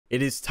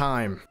It is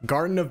time.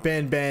 Garten of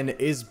Banban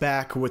is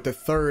back with the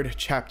third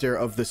chapter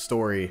of the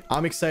story.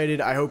 I'm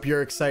excited. I hope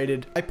you're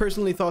excited. I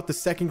personally thought the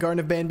second Garten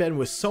of Banban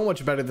was so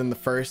much better than the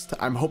first.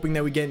 I'm hoping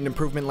that we get an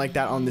improvement like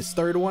that on this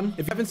third one.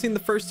 If you haven't seen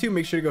the first two,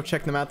 make sure to go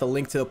check them out. The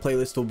link to the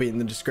playlist will be in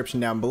the description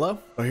down below.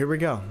 Oh, here we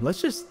go.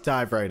 Let's just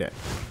dive right in.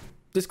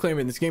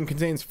 Disclaimer, this game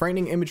contains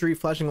frightening imagery,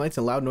 flashing lights,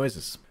 and loud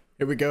noises.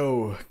 Here we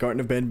go. Garten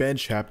of Banban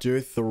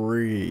chapter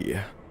 3.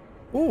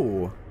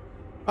 Ooh.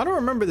 I don't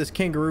remember this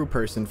kangaroo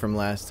person from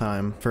last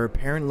time. For a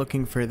parent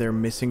looking for their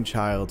missing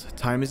child,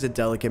 time is a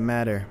delicate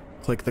matter.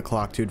 Click the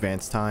clock to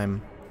advance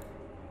time.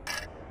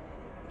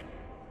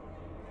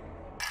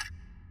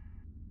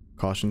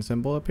 Caution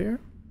symbol up here.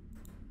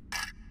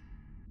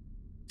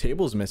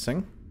 Table's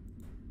missing.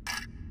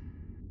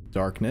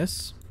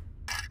 Darkness.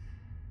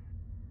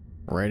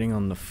 Writing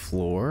on the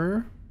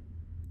floor.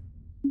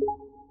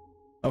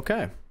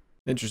 Okay.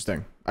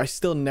 Interesting. I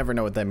still never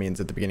know what that means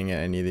at the beginning of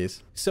any of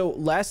these. So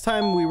last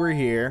time we were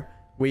here,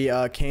 we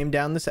came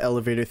down this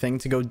elevator thing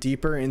to go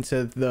deeper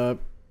into the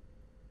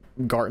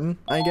garden,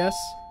 I guess.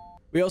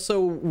 We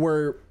also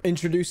were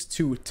introduced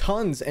to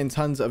tons and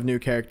tons of new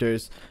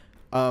characters.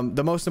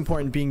 The most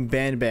important being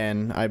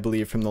Banban, I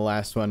believe, from the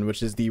last one,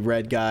 which is the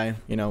red guy,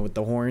 you know, with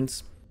the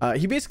horns.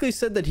 He basically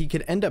said that he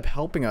could end up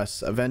helping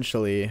us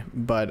eventually,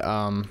 but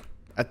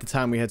at the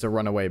time we had to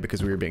run away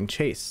because we were being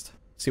chased.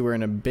 See, we're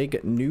in a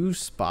big new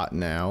spot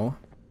now.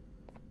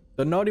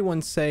 The naughty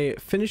ones say,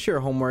 finish your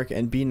homework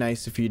and be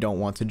nice if you don't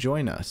want to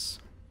join us.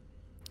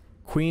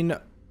 Queen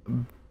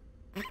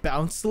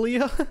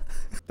Bouncelia?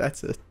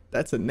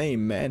 That's a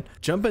name, man.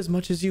 Jump as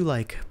much as you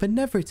like, but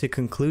never to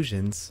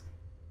conclusions.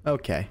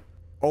 Okay.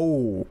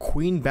 Oh,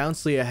 Queen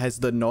Bouncelia has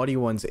the naughty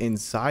ones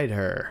inside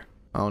her.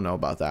 I don't know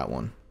about that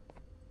one.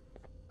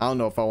 I don't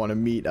know if I want to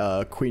meet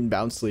Queen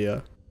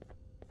Bouncelia.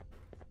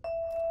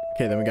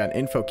 Okay, then we got an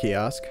info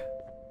kiosk.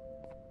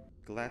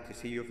 Glad to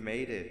see you've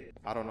made it.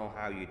 I don't know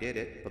how you did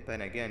it, but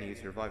then again, you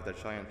survived the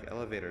giant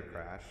elevator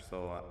crash,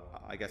 so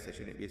I guess I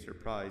shouldn't be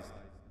surprised.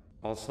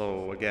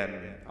 Also,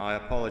 again, I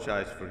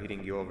apologize for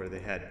hitting you over the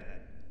head.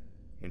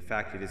 In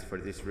fact, it is for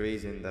this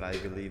reason that I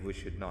believe we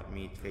should not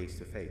meet face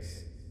to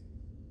face.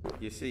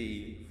 You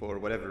see, for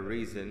whatever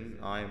reason,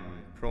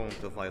 I'm prone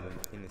to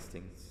violent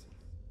instincts,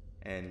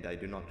 and I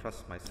do not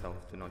trust myself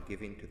to not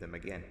give in to them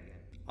again.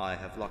 I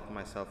have locked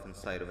myself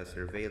inside of a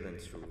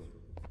surveillance room.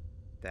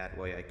 That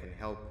way I can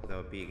help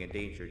without being a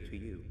danger to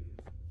you.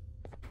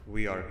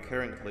 We are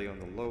currently on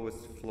the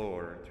lowest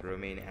floor to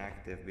remain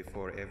active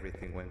before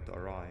everything went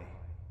awry.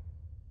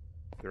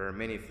 There are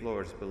many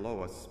floors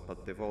below us,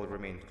 but they've all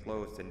remained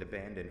closed and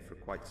abandoned for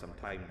quite some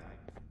time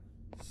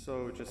now.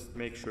 So just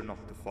make sure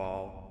not to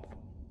fall.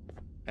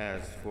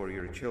 As for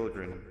your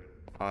children,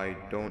 I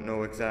don't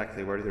know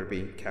exactly where they're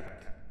being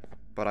kept,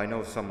 but I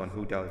know someone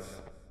who does.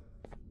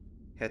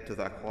 Head to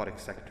the aquatic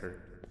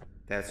sector.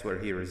 That's where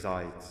he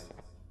resides.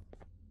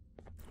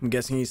 I'm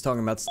guessing he's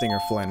talking about Stinger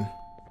Flynn.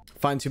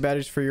 Find 2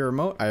 batteries for your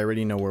remote. I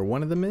already know where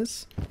one of them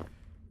is.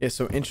 Yeah,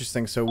 so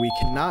interesting. So we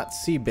cannot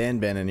see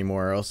Banban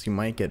anymore or else he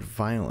might get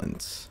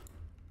violent.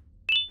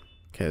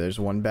 Okay, there's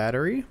 1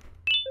 battery.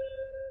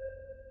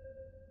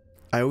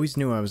 I always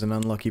knew I was an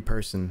unlucky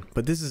person,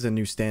 but this is a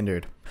new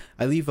standard.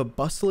 I leave a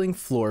bustling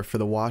floor for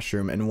the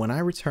washroom, and when I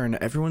return,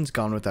 everyone's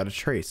gone without a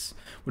trace,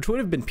 which would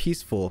have been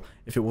peaceful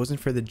if it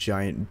wasn't for the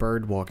giant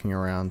bird walking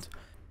around.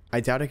 I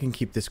doubt I can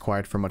keep this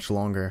quiet for much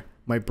longer.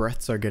 My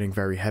breaths are getting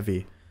very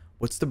heavy.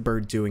 What's the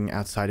bird doing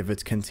outside of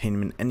its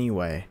containment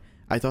anyway?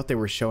 I thought they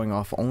were showing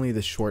off only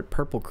the short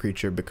purple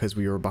creature because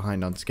we were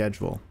behind on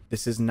schedule.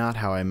 This is not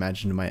how I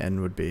imagined my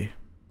end would be.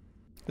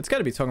 It's got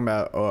to be talking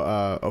about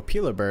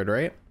Opila bird,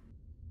 right?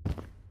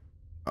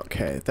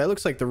 Okay, that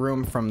looks like the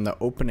room from the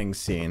opening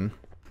scene.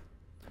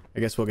 I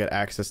guess we'll get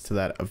access to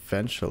that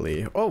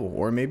eventually. Oh,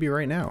 or maybe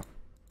right now.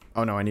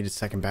 Oh no, I need a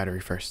 2nd battery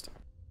first.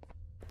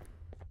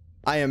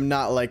 I am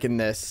not liking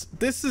this.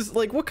 This is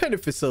like, what kind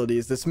of facility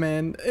is this,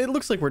 man? It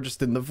looks like we're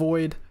just in the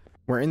void.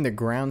 We're in the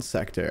ground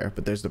sector,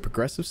 but there's the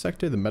progressive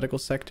sector, the medical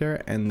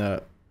sector, and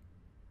the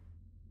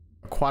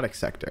aquatic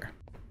sector.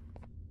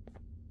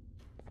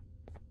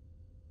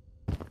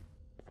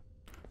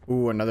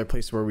 Ooh, another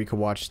place where we could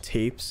watch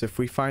tapes if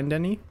we find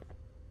any.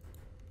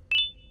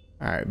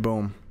 All right,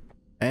 boom.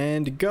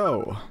 And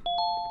go.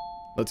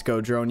 Let's go,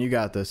 drone. You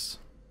got this.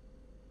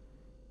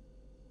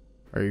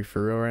 Are you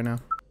for real right now?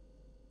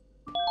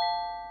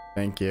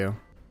 Thank you.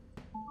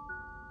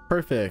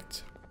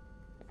 Perfect.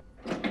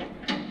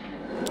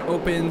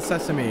 Open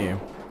sesame.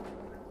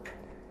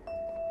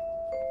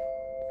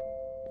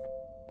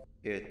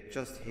 It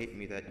just hit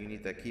me that you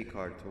need the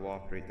keycard to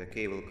operate the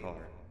cable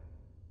car.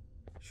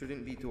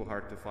 Shouldn't be too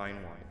hard to find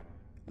one.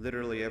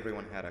 Literally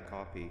everyone had a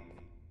copy.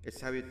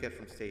 It's how you'd get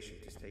from station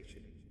to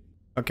station.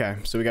 Okay,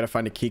 so we gotta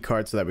find a key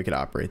card so that we could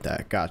operate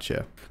that.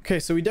 Gotcha. Okay,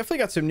 so we definitely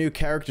got some new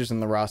characters in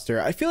the roster.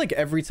 I feel like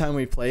every time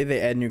we play, they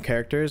add new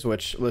characters,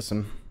 which,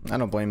 listen, I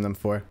don't blame them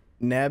for.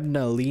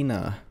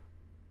 Nabnalina.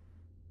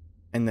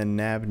 And then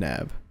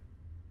Nabnab.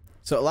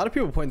 So a lot of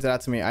people pointed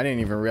out to me, I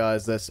didn't even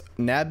realize this.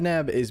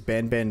 Nab is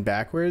Banban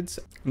backwards.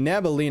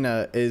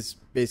 Nabalina is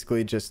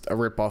basically just a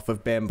ripoff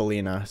of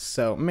Bambalina,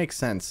 so it makes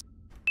sense.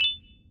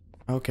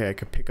 Okay, I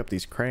could pick up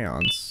these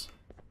crayons.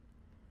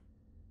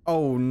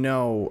 Oh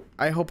no,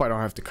 I hope I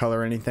don't have to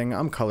color anything.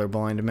 I'm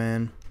colorblind,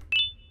 man.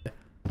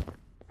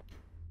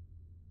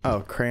 Oh,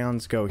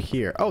 crayons go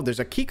here. Oh, there's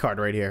a key card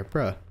right here,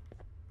 bruh.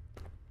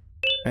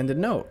 And a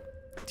note.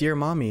 Dear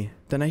Mommy,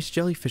 the nice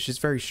jellyfish is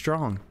very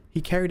strong.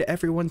 He carried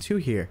everyone to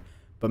here.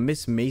 But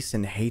Miss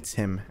Mason hates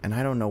him, and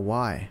I don't know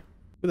why.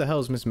 Who the hell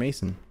is Miss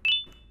Mason?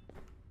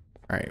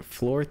 Alright,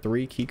 floor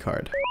 3 key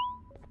card.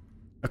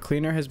 A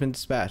cleaner has been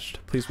dispatched.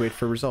 Please wait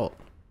for result.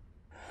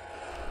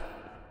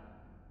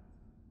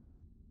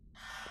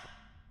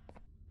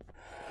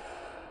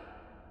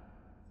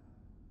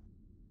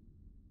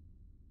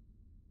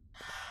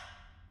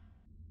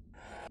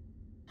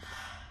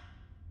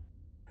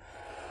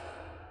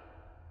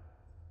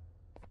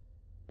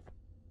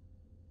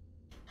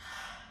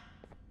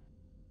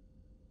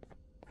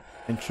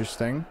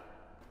 Interesting.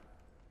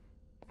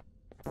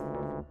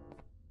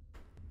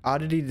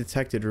 Oddity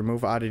detected.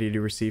 Remove oddity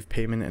to receive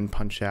payment and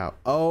punch out.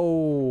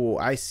 Oh,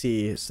 I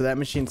see. So that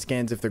machine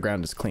scans if the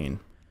ground is clean.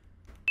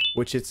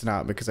 Which it's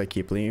not because I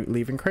keep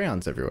leaving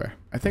crayons everywhere.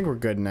 I think we're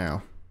good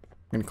now.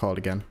 I'm gonna call it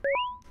again.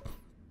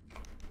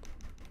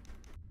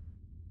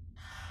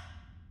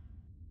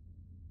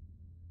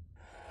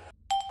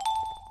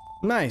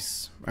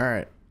 Nice.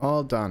 Alright.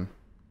 All done.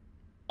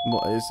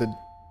 Well, is it...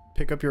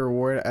 Pick up your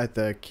reward at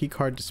the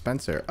keycard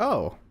dispenser.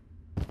 Oh,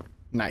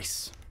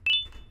 nice.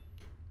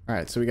 All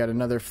right, so we got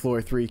another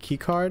floor 3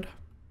 keycard.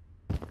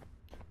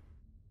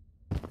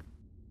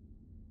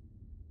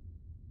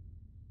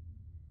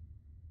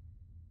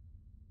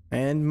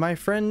 And my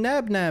friend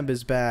Nab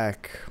is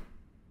back.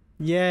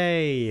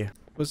 Yay.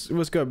 What's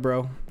good,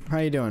 bro? How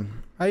you doing?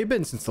 How you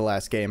been since the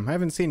last game? I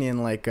haven't seen you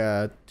in like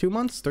 2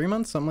 months, 3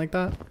 months, something like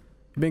that.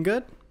 You been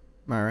good?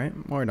 All right.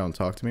 Or don't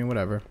talk to me,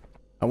 whatever.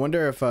 I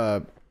wonder if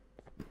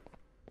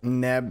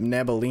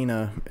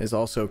Nabalina is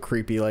also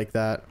creepy like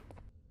that.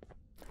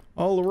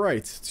 All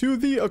right, to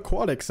the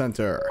aquatic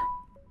center.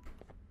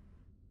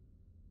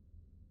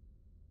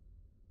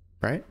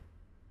 Right?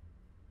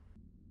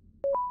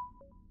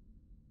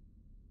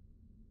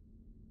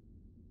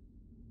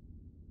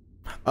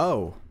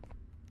 Oh.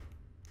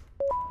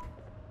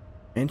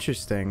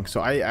 Interesting.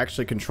 So I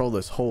actually control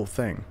this whole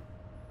thing.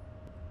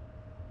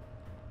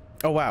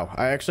 Oh wow,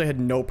 I actually had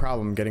no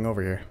problem getting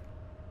over here.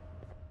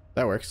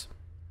 That works.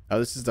 Oh,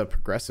 this is the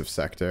progressive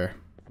sector.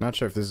 Not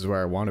sure if this is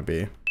where I want to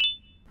be.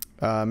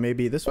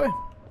 Maybe this way?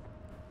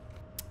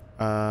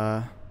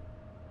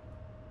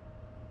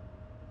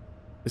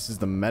 This is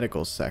the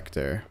medical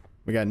sector.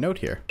 We got a note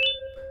here.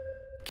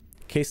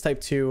 Case type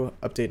 2,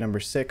 update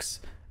number 6,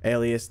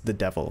 alias the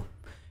devil.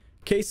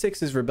 Case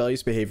 6's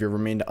rebellious behavior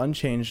remained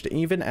unchanged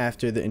even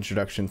after the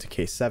introduction to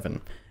Case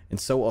 7, and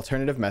so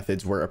alternative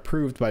methods were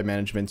approved by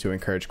management to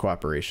encourage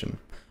cooperation.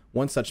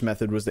 One such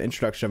method was the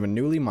introduction of a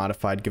newly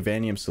modified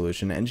Galvanium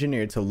solution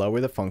engineered to lower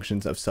the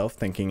functions of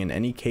self-thinking in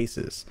any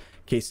cases,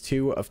 Case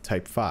 2 of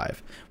Type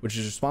 5, which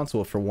is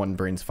responsible for one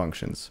brain's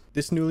functions.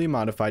 This newly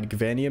modified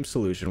Galvanium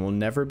solution will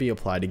never be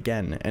applied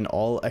again, and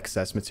all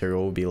excess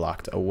material will be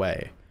locked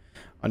away.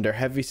 Under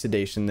heavy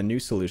sedation, the new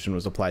solution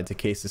was applied to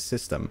Case's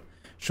system.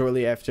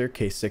 Shortly after,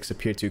 Case 6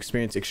 appeared to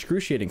experience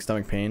excruciating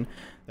stomach pain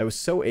that was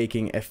so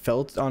aching it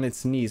fell on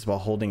its knees while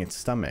holding its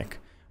stomach,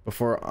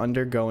 before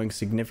undergoing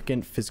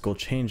significant physical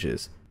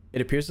changes.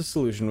 It appears the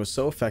solution was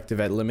so effective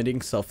at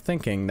limiting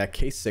self-thinking that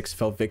Case 6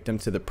 fell victim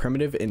to the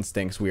primitive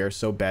instincts we are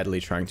so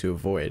badly trying to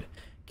avoid.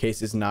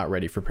 Case is not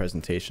ready for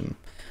presentation.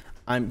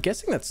 I'm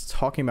guessing that's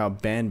talking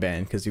about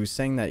Banban, because he was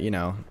saying that, you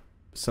know,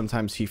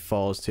 sometimes he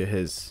falls to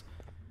his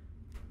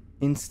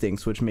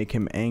instincts which make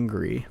him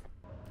angry.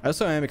 I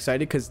also am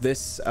excited because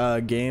this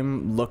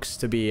game looks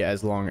to be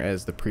as long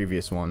as the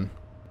previous one.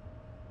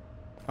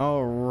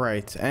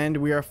 Alright, and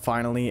we are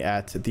finally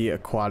at the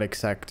aquatic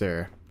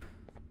sector.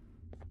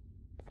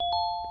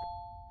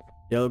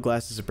 Yellow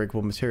glass is a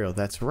breakable material.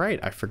 That's right,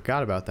 I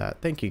forgot about that.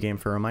 Thank you, game,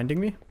 for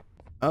reminding me.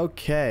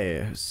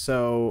 Okay,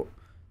 so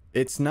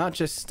it's not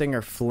just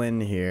Stinger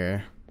Flynn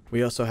here.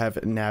 We also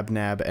have Nab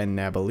and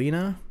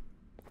Nabalina.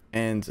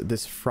 And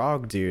this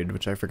frog dude,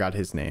 which I forgot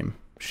his name.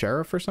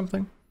 Sheriff or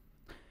something?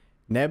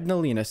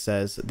 Nabnalina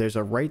says, there's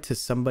a right to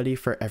somebody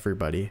for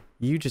everybody.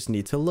 You just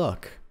need to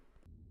look.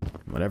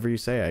 Whatever you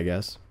say, I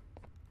guess.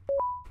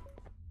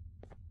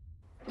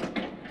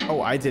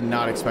 Oh, I did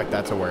not expect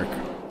that to work.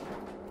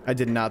 I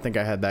did not think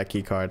I had that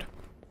key card.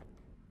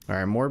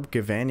 Alright, more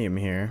Galvanium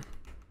here.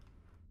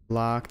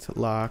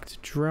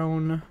 Locked,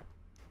 drone.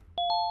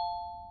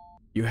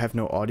 You have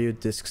no audio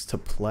discs to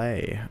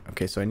play.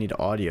 Okay, so I need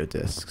audio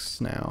discs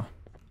now.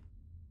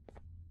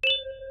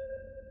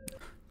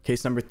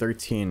 Case number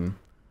 13.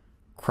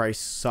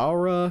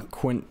 Chrysara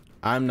Quint...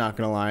 I'm not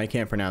gonna lie, I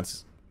can't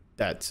pronounce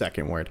that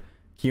second word.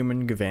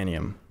 Human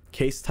Galvanium.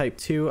 Case type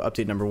 2,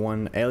 update number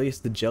 1, alias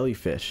the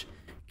jellyfish.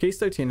 Case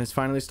 13 has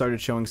finally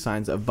started showing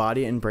signs of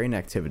body and brain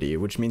activity,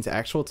 which means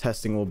actual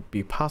testing will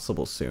be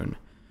possible soon.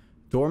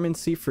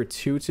 Dormancy for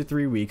 2 to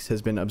 3 weeks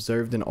has been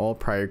observed in all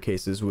prior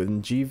cases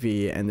when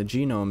GV and the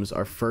genomes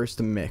are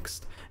first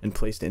mixed and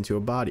placed into a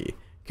body.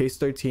 Case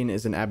 13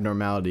 is an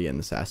abnormality in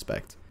this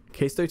aspect.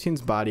 Case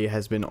 13's body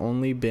has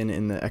only been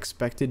in the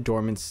expected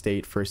dormant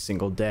state for a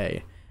single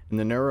day, and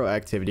the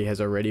neuroactivity has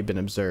already been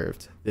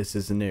observed. This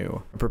is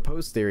new. A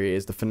proposed theory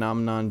is the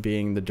phenomenon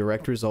being the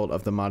direct result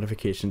of the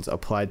modifications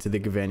applied to the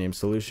galvanium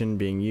solution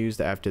being used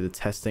after the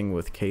testing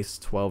with case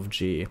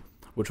 12G,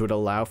 which would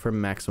allow for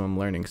maximum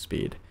learning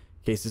speed.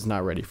 Case is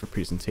not ready for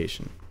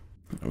presentation.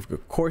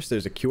 Of course,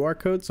 there's a QR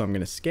code, so I'm going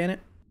to scan it.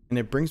 And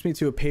it brings me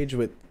to a page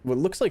with what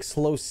looks like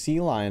slow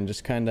sea lion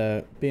just kind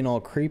of being all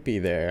creepy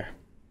there.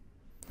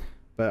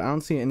 But I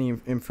don't see any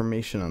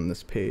information on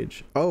this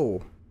page.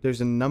 Oh, there's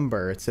a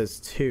number. It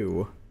says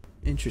 2.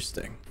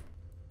 Interesting.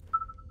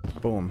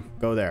 Boom.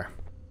 Go there.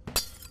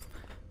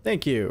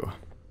 Thank you.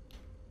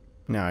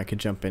 Now I could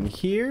jump in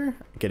here.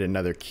 Get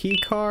another key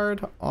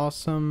card.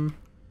 Awesome.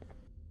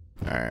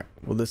 Alright,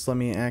 will this let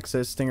me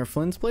access Stinger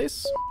Flynn's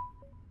place?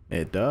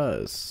 It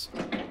does.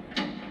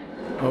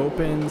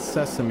 Open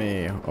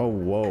sesame. Oh,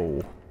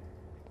 whoa.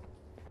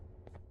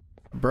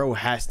 Bro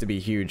has to be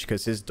huge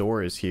because his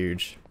door is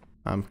huge.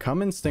 I'm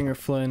coming, Stinger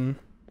Flynn.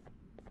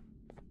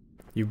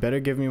 You better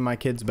give me my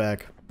kids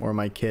back. Or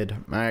my kid.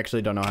 I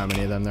actually don't know how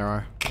many of them there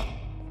are.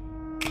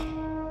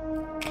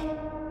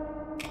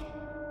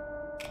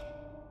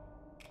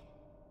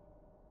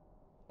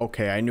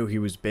 Okay, I knew he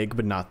was big,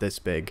 but not this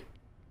big.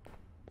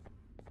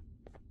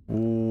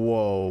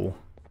 Whoa.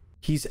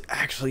 He's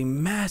actually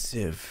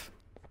massive.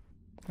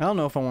 I don't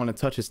know if I want to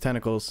touch his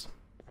tentacles.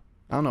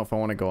 I don't know if I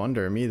want to go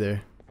under him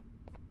either.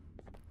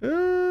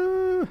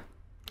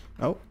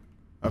 Oh.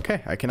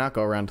 Okay, I cannot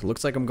go around.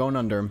 Looks like I'm going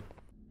under him.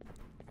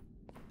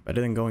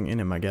 Better than going in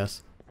him, I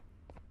guess.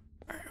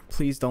 Alright,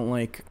 please don't,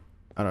 like,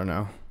 I don't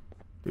know,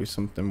 do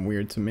something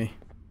weird to me.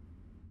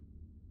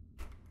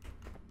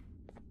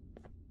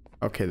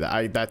 Okay,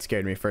 that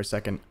scared me for a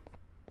second.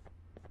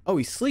 Oh,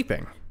 he's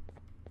sleeping.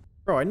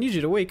 Bro, I need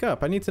you to wake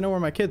up. I need to know where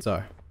my kids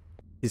are.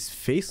 His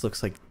face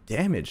looks like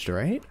damaged,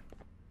 right?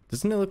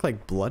 Doesn't it look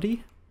like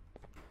bloody?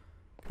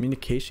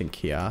 Communication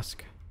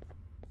kiosk.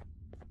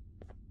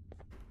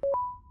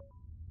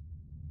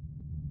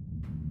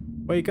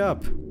 Wake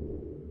up.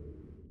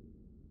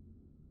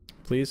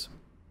 Please.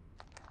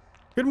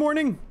 Good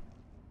morning.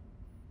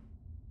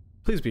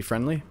 Please be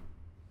friendly.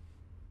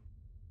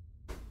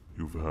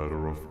 You've had a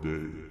rough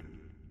day,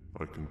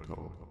 I can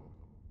tell.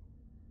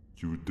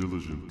 You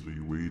diligently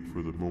wait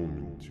for the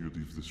moment you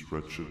leave this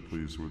wretched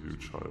place with your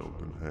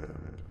child in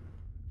hand.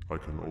 I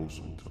can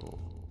also tell.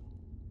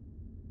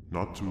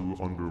 Not to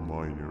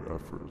undermine your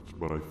efforts,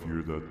 but I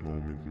fear that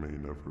moment may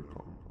never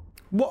come.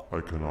 What?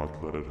 I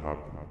cannot let it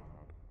happen.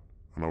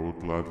 And I will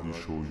gladly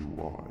show you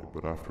why,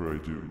 but after I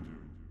do,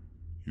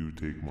 you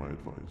take my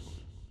advice.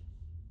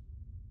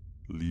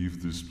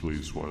 Leave this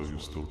place while you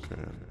still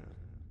can.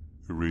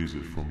 Erase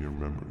it from your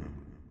memory.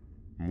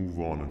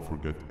 Move on and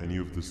forget any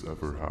of this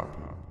ever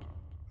happened.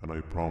 And I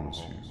promise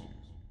you,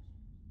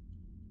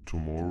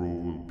 tomorrow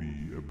will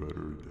be a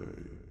better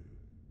day.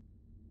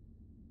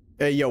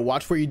 Hey, yo,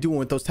 watch what you're doing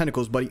with those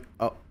tentacles, buddy.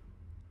 Oh.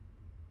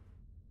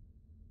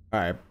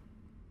 Alright.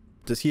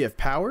 Does he have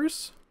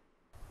powers?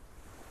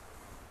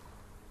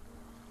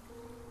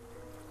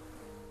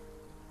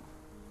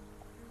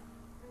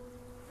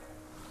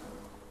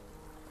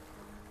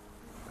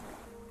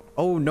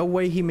 Oh, no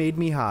way he made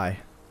me high.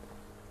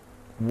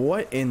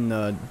 What in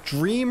the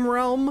dream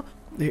realm?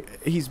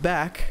 He's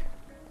back.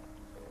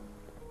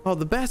 Oh,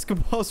 the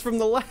basketballs from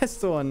the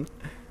last one.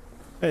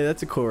 Hey,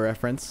 that's a cool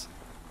reference.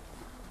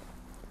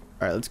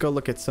 Alright, let's go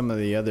look at some of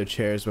the other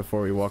chairs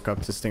before we walk up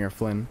to Stinger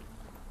Flynn.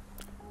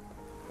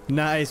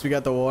 Nice, we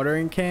got the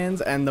watering cans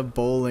and the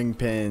bowling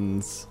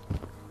pins.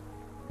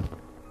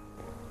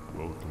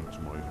 Welcome to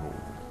my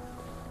home.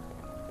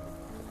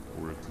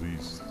 Or at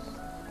least,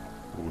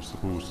 what was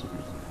supposed to be.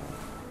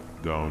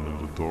 Down in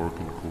the dark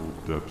and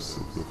cold depths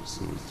of the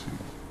facility.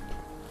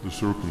 The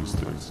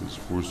circumstances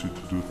force you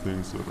to do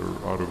things that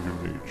are out of your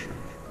nature.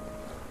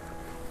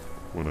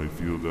 When I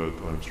feel that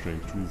I'm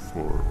straying too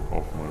far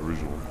off my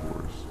original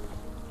course,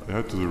 I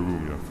head to the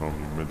room you found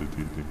me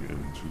meditating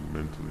in to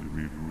mentally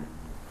regroup.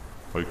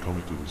 I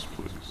come to this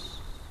place,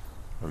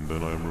 and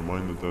then I am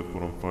reminded that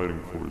what I'm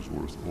fighting for is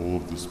worth all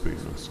of this pain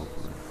and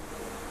suffering.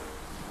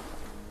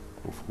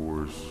 Of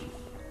course,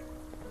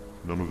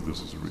 none of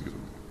this is real,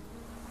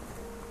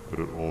 but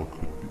it all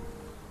could be.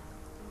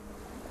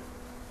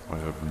 I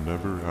have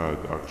never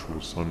had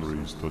actual sun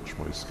rays touch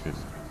my skin.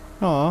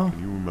 Aww. Can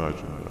you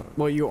imagine that?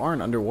 Well, you are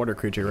an underwater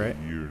creature, right?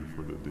 I yearn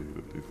for the day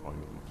that they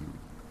finally do.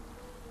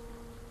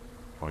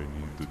 I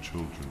need the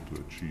children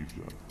to achieve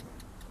that.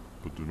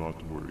 But do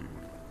not worry.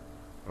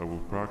 I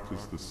will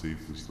practice the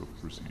safest of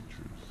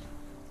procedures.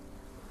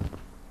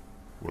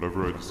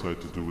 Whatever I decide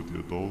to do with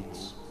the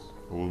adults,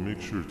 I will make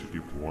sure to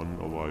keep one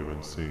alive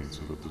and sane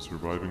so that the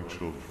surviving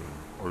children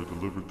are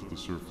delivered to the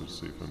surface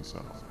safe and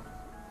sound.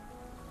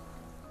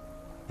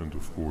 And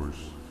of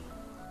course,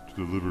 to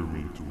deliver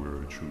me to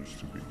where I choose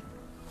to be.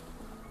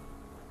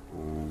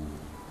 Oh,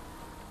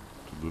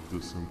 to live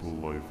the simple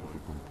life of a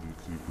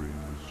completely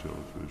brainless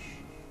jellyfish,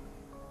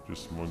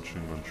 just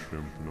munching on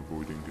shrimp and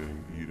avoiding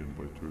getting eaten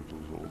by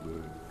turtles all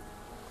day.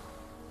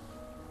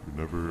 You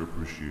never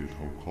appreciate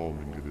how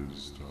calming it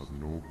is to have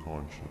no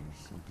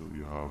conscience until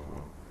you have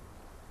one.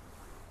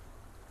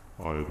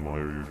 I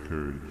admire your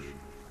courage,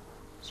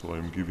 so I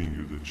am giving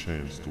you the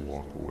chance to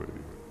walk away.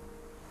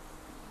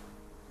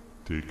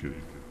 Take it.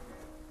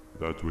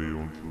 That way you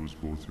won't lose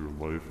both your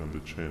life and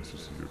the chance to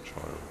see your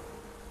child.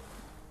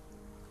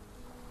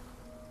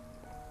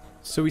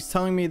 So he's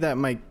telling me that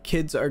my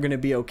kids are gonna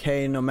be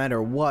okay no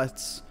matter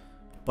what,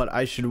 but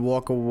I should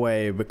walk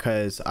away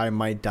because I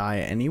might die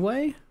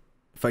anyway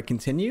if I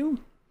continue?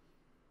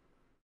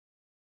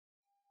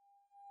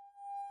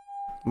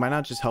 Might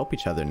not just help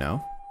each other,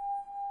 no?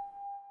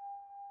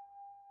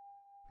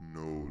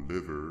 No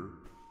liver,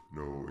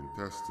 no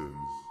intestines.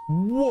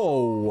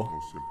 Whoa!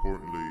 Most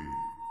importantly,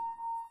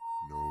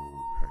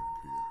 no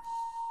pancreas.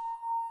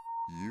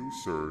 You,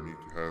 sir, need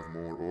to have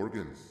more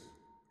organs.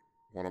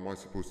 What am I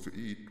supposed to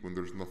eat when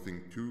there's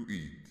nothing to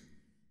eat?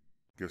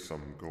 Guess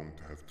I'm going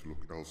to have to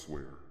look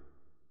elsewhere.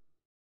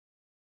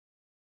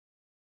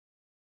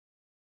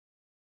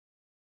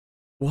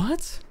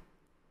 What?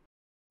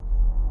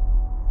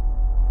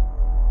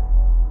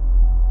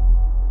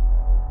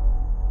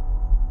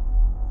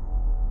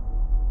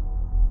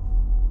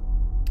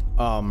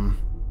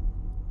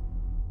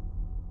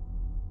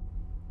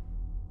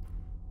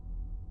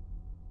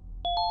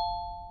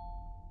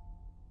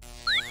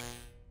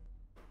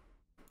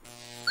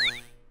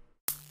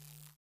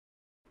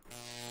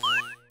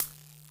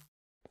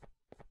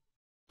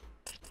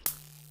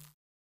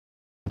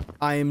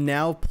 I am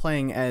now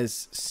playing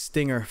as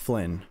Stinger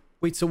Flynn.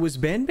 Wait, so was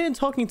Banban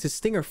talking to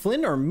Stinger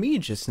Flynn or me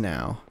just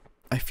now?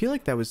 I feel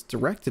like that was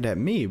directed at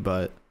me,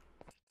 but...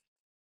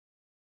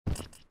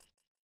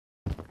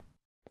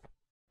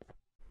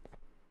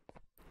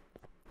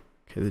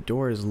 Okay, the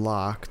door is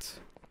locked.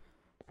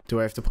 Do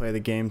I have to play the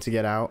game to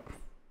get out?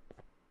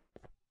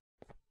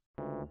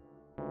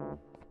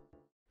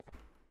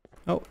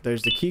 Oh,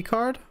 there's the key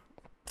card.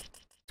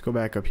 Let's go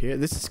back up here.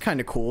 This is kind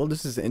of cool.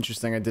 This is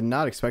interesting. I did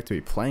not expect to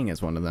be playing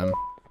as one of them.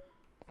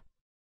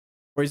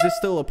 Or is this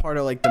still a part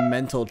of like the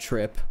mental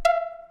trip?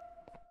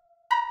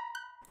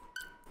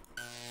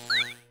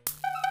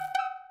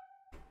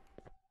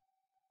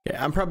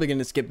 Yeah, I'm probably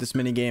gonna skip this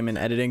minigame in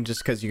editing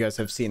just because you guys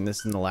have seen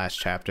this in the last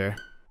chapter.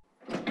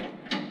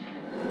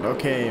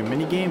 Okay,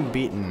 minigame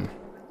beaten.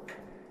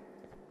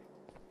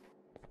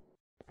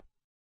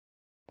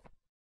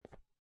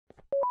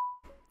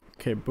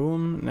 Okay,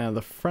 boom. Now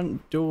the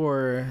front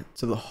door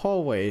to the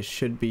hallway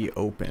should be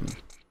open.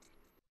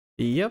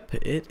 Yep,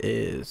 it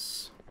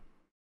is.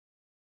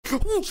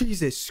 Oh,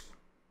 Jesus!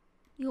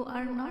 You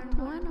are not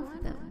one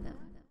of them.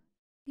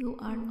 You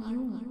are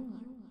new.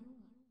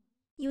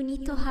 You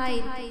need to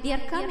hide. They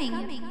are coming.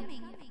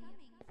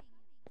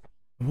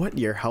 What,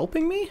 you're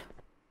helping me?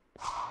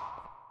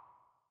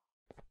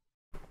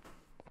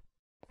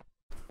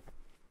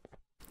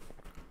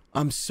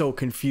 I'm so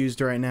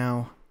confused right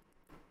now.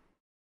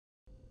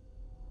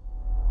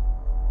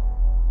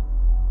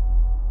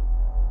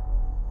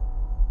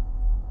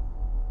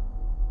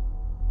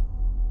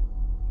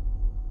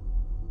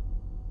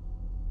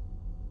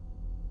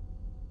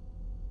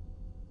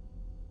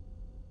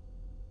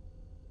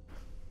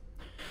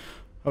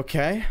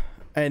 Okay,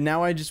 and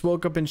now I just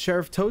woke up in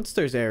Sheriff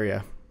Toadster's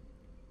area.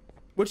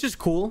 Which is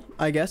cool,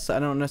 I guess. I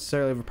don't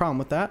necessarily have a problem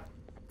with that.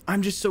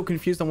 I'm just so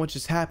confused on what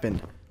just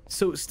happened.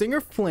 So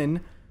Stinger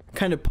Flynn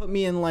kind of put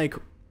me in like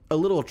a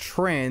little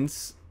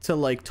trance to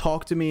like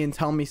talk to me and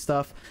tell me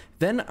stuff.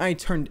 Then I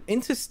turned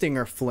into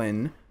Stinger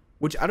Flynn,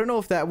 which I don't know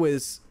if that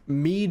was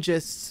me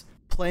just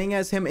playing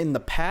as him in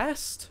the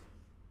past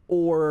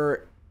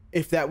or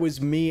if that was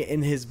me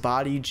in his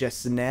body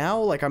just now.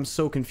 Like, I'm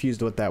so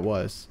confused what that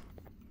was.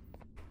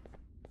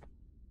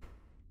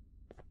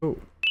 Oh.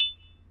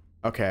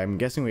 Okay, I'm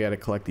guessing we gotta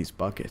collect these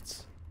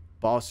buckets.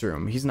 Boss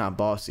room. He's not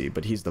bossy,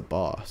 but he's the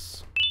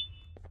boss.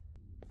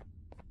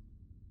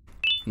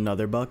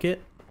 Another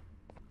bucket.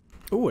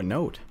 Ooh, a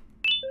note.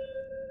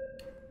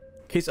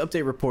 Case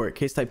update report.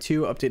 Case type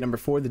 2, update number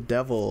 4, the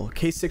devil.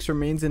 Case 6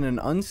 remains in an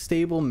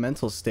unstable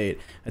mental state,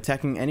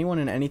 attacking anyone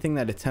and anything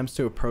that attempts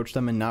to approach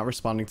them and not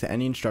responding to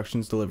any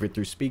instructions delivered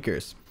through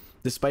speakers.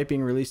 Despite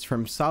being released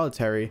from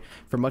solitary,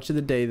 for much of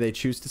the day they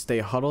choose to stay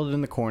huddled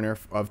in the corner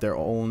of their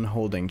own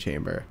holding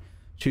chamber,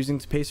 choosing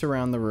to pace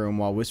around the room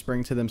while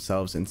whispering to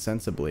themselves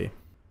insensibly.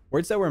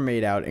 Words that were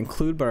made out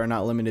include but are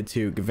not limited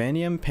to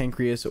Gavanium,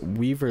 Pancreas,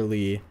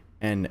 Weaverly,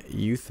 and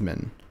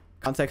Youthman.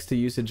 Context to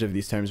usage of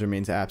these terms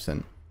remains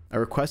absent. A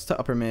request to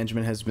upper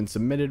management has been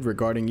submitted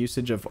regarding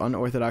usage of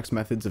unorthodox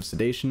methods of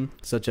sedation,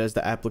 such as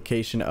the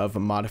application of a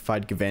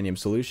modified Gavanium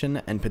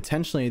solution and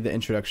potentially the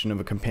introduction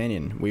of a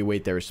companion. We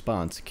await their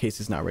response.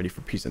 Case is not ready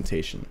for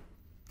presentation.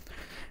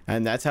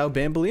 And that's how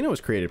Banbalina was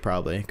created,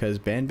 probably, because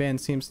Banban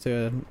seems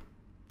to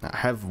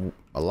have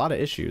a lot of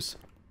issues.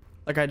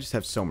 Like, I just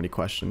have so many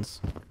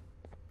questions.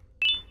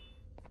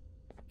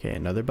 Okay,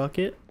 another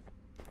bucket.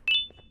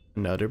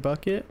 Another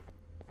bucket.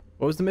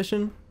 What was the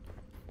mission?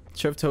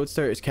 Sheriff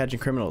Toadster is catching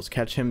criminals.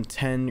 Catch him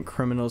 10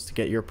 criminals to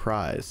get your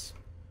prize.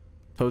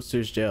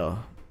 Toadster's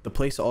jail. The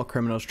place all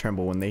criminals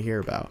tremble when they hear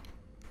about.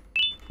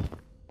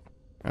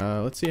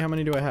 Let's see, how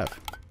many do I have?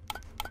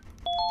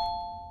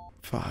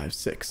 5,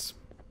 6.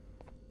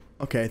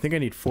 Okay, I think I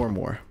need 4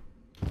 more.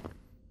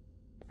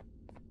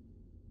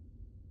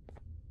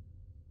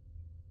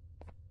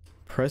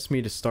 Press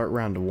me to start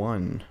round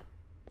 1.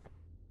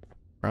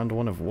 Round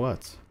 1 of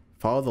what?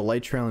 Follow the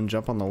light trail and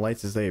jump on the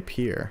lights as they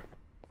appear.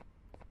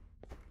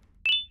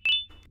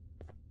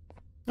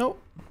 Oh,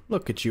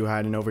 look at you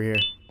hiding over here.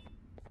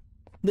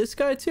 This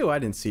guy too, I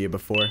didn't see you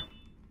before.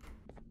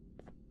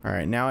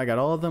 Alright, now I got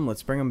all of them.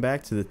 Let's bring them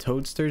back to the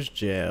Toadster's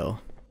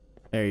jail.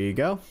 There you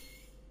go.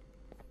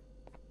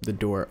 The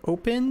door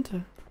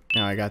opened.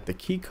 Now I got the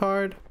key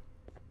card.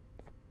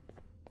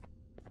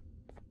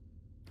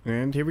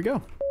 And here we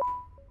go.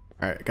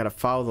 Alright, gotta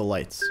follow the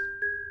lights.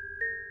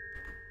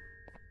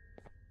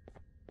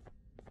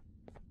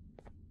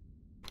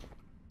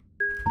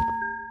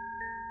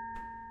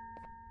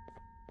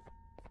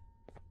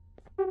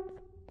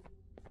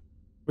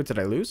 What, did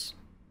I lose?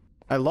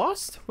 I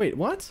lost? Wait,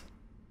 what?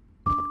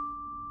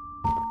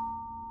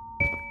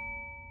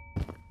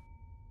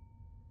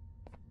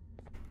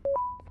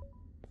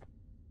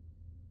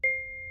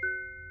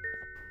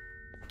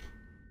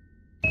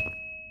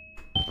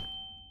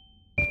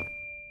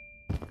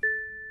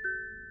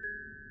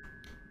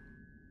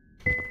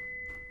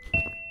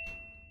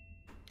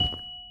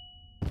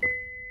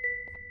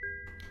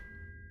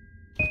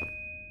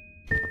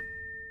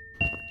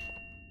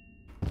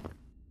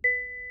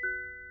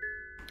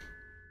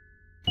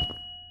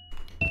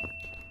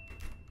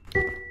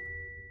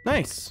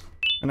 Nice.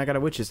 And I got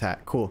a witch's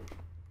hat. Cool.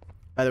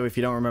 By the way, if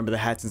you don't remember, the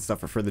hats and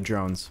stuff are for the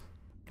drones.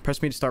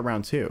 Press me to start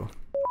round 2.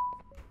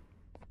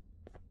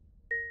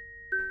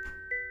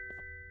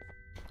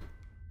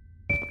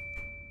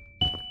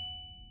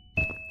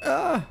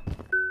 Ah!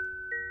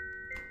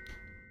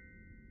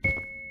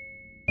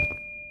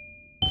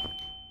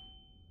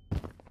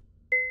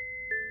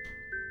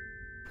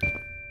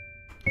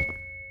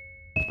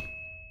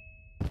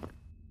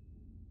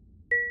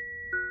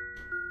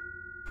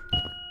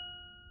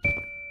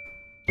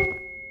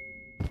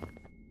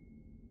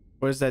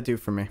 What does that do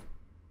for me?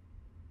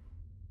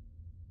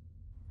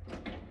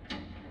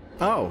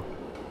 Oh.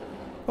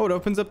 Oh, it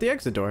opens up the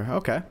exit door.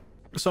 Okay.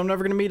 So I'm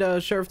never gonna meet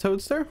Sheriff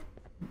Toadster?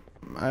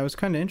 I was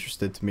kind of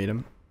interested to meet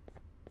him.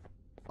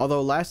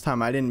 Although last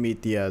time I didn't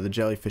meet the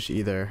jellyfish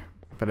either,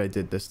 but I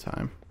did this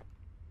time.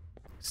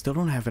 Still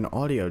don't have an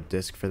audio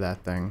disc for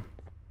that thing.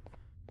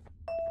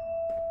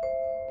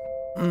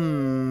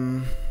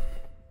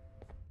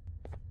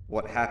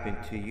 What happened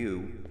to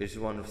you is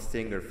one of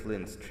Stinger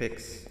Flynn's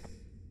tricks.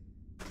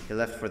 He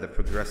left for the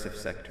progressive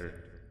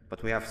sector,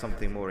 but we have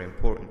something more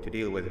important to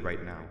deal with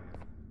right now.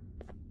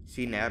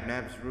 See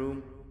Nabnab's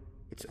room?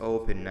 It's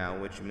open now,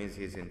 which means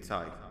he's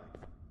inside.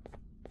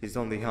 He's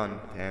on the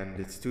hunt, and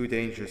it's too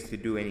dangerous to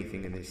do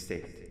anything in this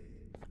state.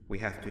 We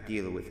have to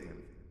deal with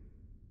him.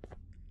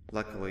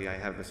 Luckily, I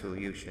have a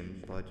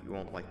solution, but you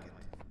won't like it.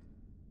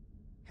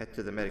 Head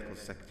to the medical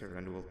sector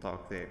and we'll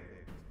talk there.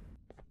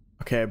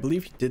 Okay, I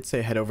believe you did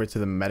say head over to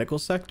the medical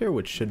sector,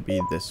 which should be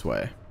this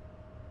way.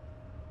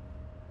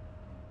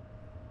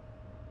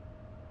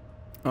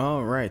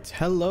 Alright,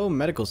 hello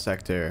medical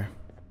sector.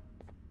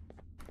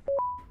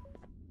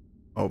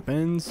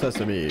 Open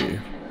sesame.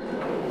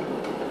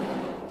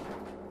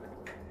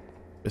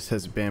 This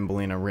has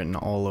Bambolina written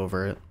all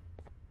over it.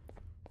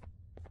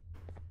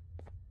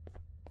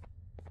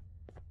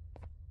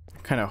 I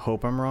kind of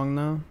hope I'm wrong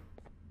though.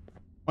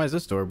 Why is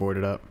this door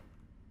boarded up?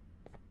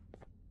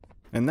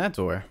 And that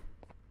door.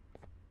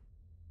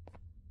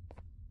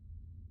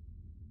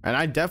 And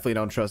I definitely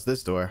don't trust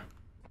this door.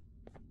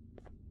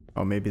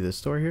 Oh, maybe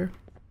this door here?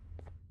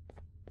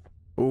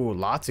 Ooh,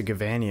 lots of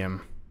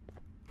Gavanium.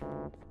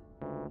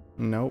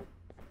 Nope.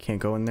 Can't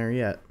go in there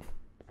yet.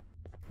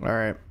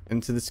 Alright,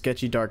 into the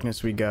sketchy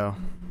darkness we go.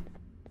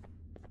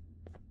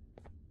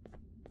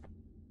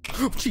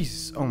 Oh,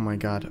 Jesus! Oh my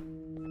god.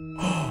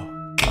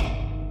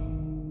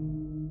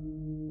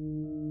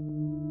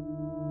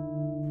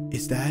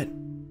 Is that...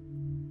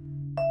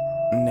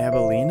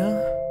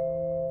 Nabalina?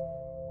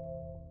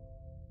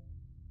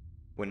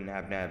 When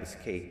Nabnab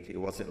escaped, it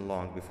wasn't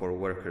long before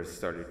workers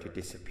started to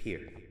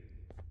disappear.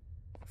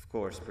 Of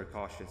course,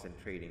 precautions and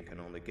trading can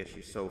only get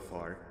you so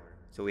far,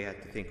 so we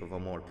had to think of a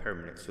more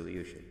permanent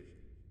solution.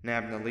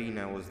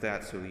 Nabnalina was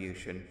that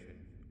solution.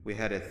 We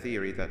had a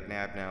theory that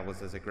Nabna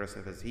was as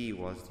aggressive as he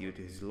was due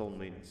to his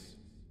loneliness.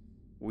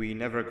 We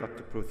never got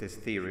to prove this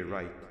theory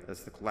right,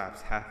 as the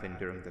collapse happened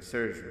during the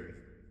surgery.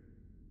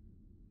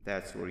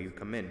 That's where you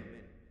come in.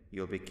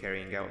 You'll be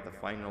carrying out the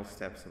final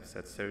steps of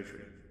said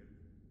surgery.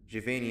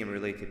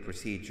 Givanium-related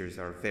procedures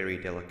are very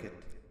delicate,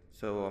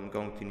 so I'm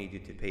going to need you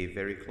to pay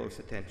very close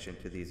attention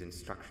to these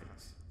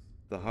instructions.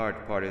 The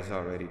hard part is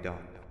already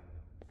done.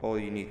 All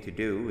you need to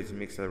do is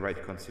mix the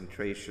right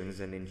concentrations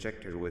and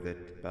inject her with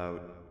it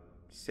about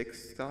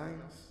 6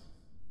 times.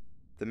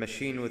 The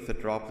machine with the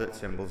droplet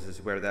symbols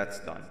is where that's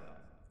done.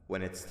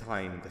 When it's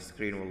time, the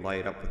screen will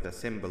light up with a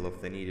symbol of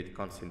the needed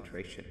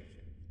concentration.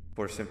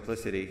 For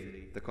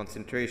simplicity, the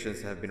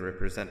concentrations have been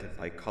represented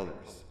by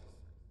colors.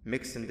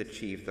 Mix and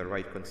achieve the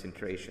right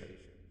concentration,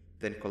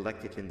 then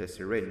collect it in the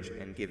syringe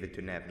and give it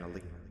to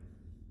Nabnali.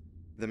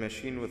 The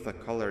machine with the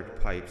colored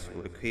pipes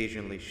will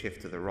occasionally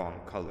shift to the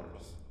wrong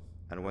colors,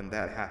 and when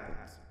that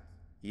happens,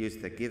 use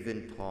the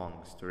given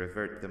tongs to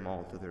revert them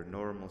all to their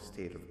normal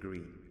state of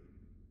green.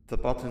 The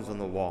buttons on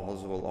the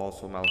walls will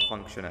also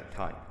malfunction at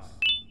times.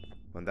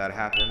 When that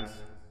happens,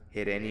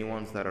 hit any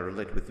ones that are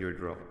lit with your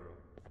drone.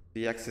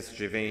 The excess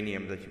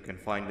germanium that you can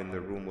find in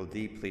the room will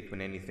deplete when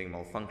anything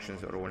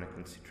malfunctions or when a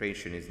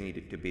concentration is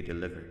needed to be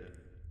delivered.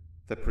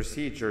 The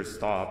procedure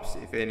stops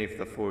if any of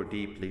the 4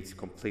 depletes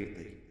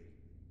completely,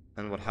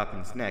 and what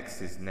happens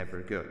next is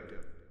never good.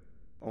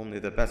 Only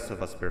the best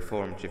of us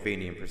perform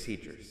germanium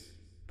procedures,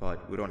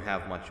 but we don't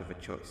have much of a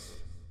choice.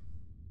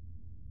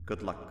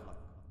 Good luck.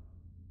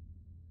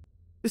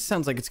 This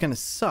sounds like it's gonna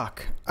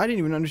suck. I didn't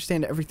even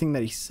understand everything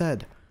that he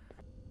said.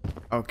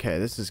 Okay,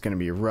 this is gonna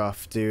be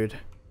rough, dude.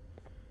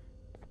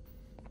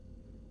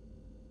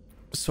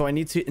 So I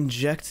need to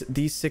inject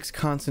these 6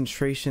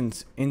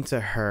 concentrations into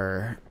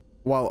her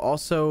while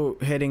also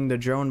hitting the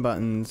drone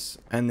buttons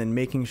and then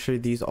making sure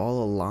these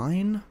all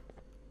align.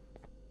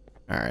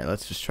 All right,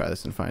 let's just try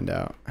this and find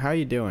out. How are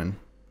you doing?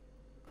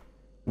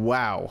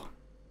 Wow.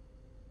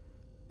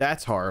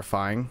 That's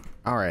horrifying.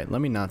 All right, let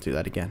me not do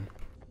that again.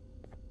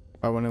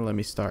 I want to let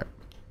me start.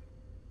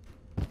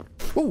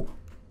 Oh,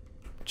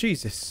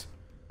 Jesus.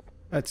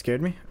 That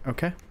scared me.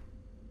 Okay.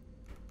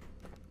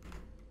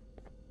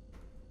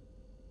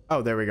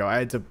 Oh, there we go. I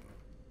had to,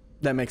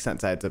 that makes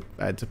sense. I had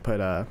to put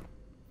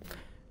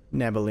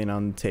Nabalina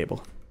on the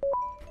table.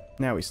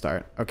 Now we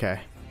start.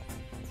 Okay.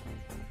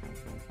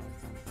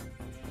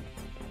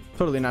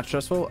 Totally not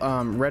stressful.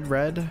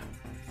 Red.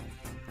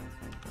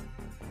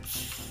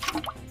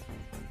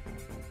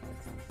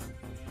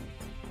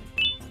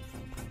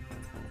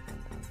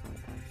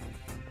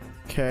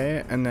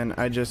 Okay, and then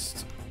I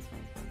just...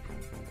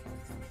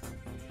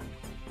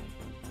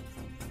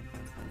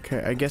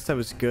 Okay, I guess that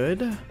was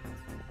good.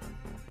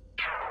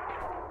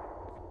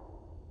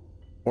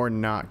 Or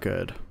not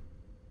good.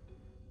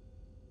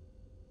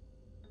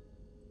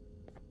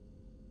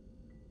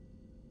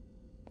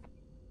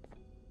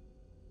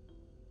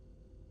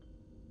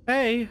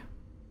 Hey!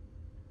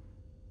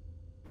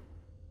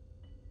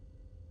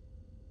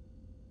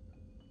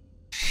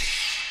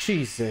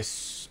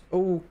 Jesus.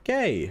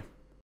 Okay.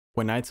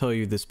 When I tell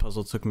you this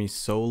puzzle took me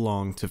so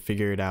long to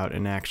figure it out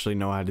and actually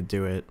know how to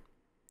do it,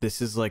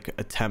 this is like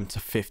attempt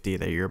 50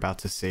 that you're about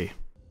to see.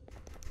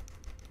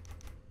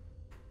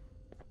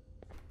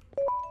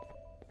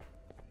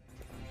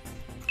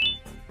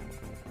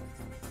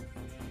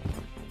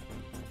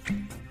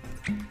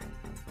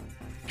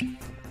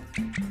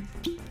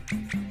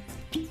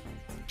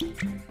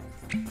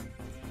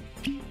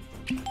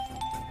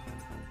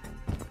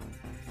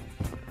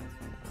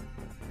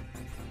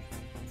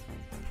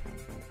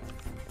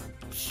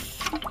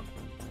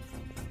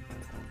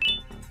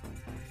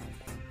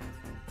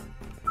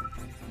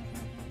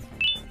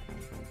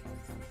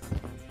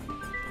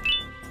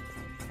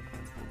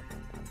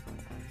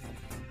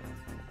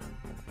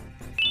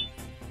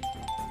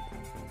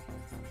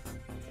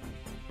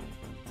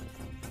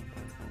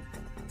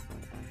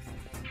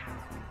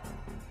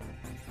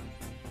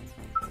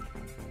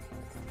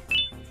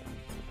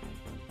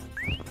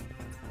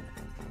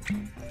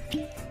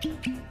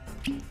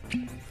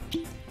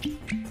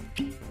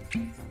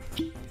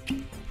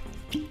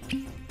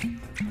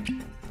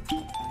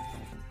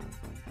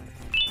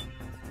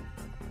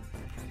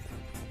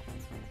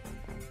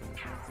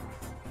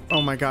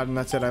 Oh my god, and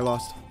that's it, I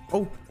lost.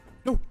 Oh,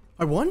 no,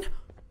 I won?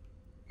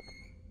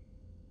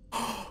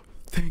 Oh,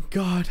 thank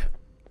god.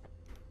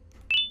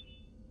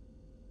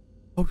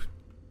 Oh,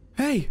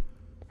 hey,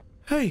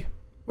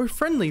 we're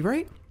friendly,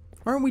 right?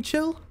 Aren't we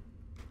chill?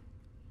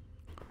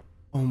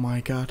 Oh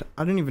my god,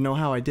 I don't even know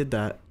how I did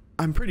that.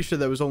 I'm pretty sure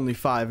that was only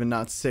 5 and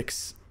not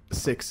six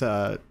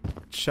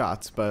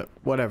shots, but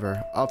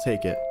whatever, I'll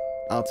take it.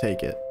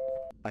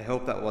 I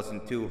hope that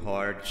wasn't too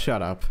hard.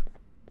 Shut up.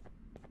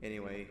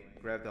 Anyway,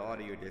 grab the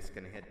audio disc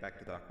and head back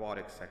to the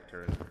aquatic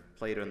sector and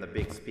play it on the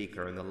big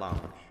speaker in the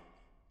lounge.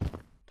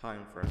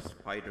 Time for a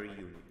spider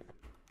union.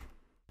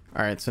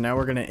 Alright, so now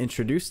we're going to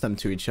introduce them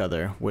to each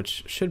other,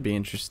 which should be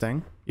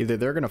interesting. Either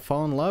they're going to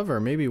fall in love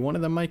or maybe one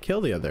of them might kill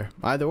the other.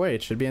 Either way,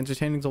 it should be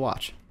entertaining to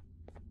watch.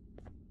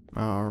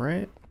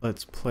 Alright,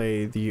 let's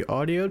play the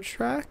audio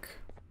track.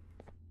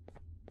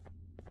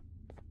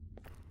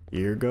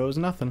 Here goes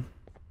nothing.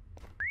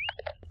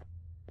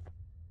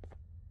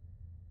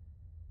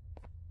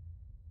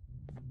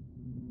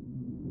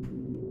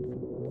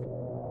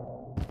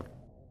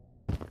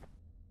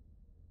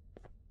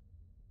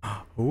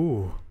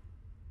 Ooh.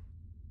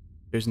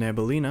 There's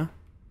Nabalina.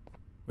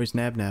 Where's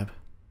Nab?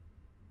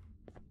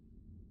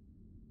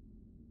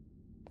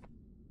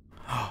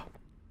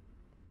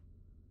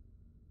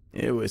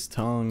 It was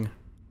tongue.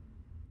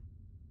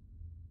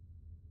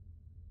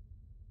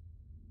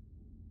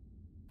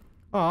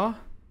 Aw.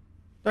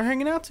 They're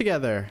hanging out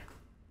together.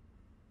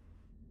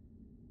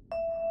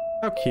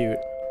 How cute.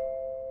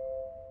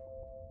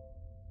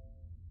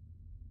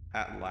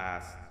 At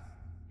last,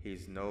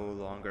 he's no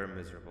longer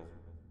miserable.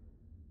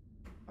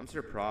 I'm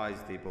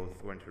surprised they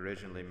both weren't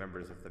originally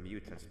members of the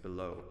mutants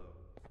below.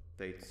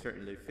 They'd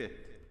certainly fit.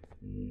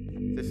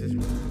 This is...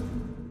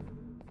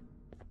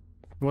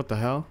 What the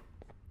hell?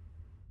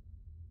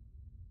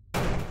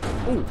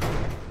 Oh!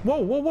 Whoa,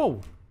 whoa,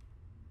 whoa!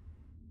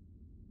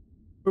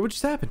 Wait, what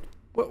just happened?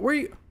 What, where are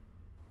you?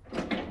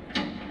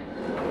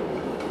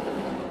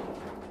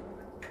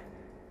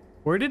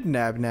 Where did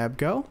Nab Nab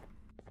go?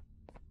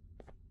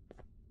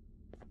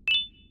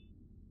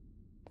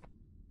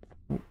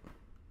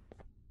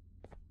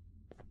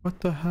 What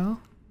the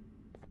hell?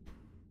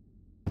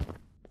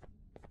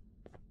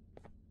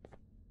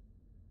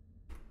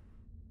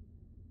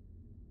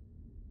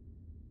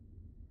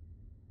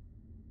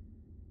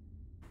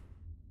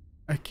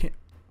 I can't.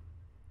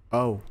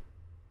 Oh.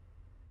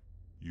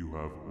 You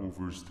have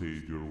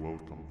overstayed your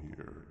welcome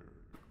here.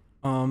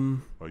 I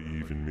I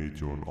even made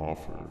you an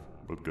offer,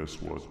 but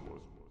guess what?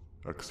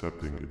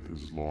 Accepting it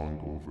is long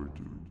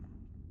overdue.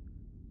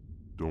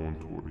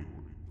 Don't worry,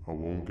 I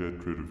won't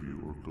get rid of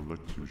you or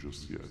collect you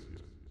just yet.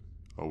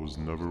 I was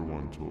never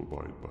one to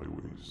abide by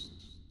waste.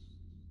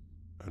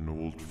 An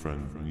old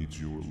friend needs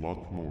you a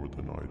lot more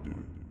than I do.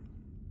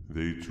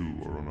 They too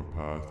are on a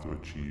path to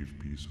achieve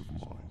peace of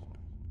mind.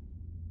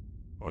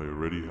 I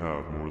already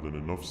have more than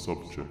enough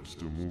subjects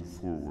to move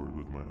forward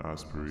with my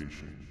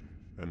aspiration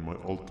and my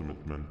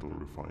ultimate mental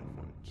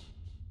refinement.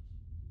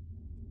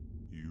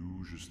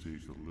 You just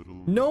take a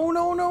little... No,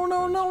 no, no,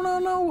 no, no, no,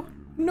 no.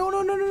 No,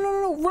 no, no, no,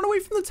 no, no. Run away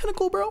from the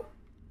tentacle, bro.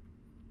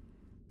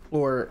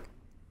 Or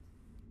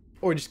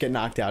just get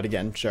knocked out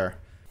again, sure.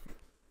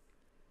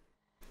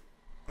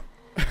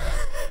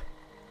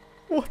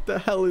 What the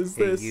hell is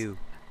Hey, this? you.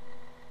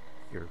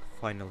 You're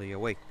finally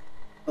awake.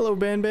 Hello,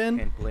 Banban.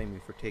 Can't blame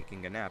you for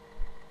taking a nap.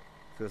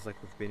 Feels like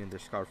we've been in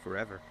this car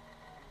forever.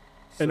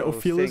 And So,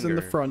 Ophelia's in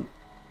the Singer, front.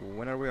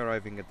 when are we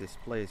arriving at this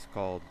place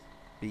called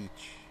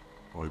Beach?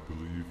 I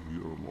believe we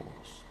are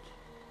lost.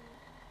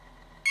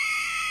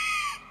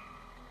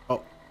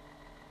 Oh,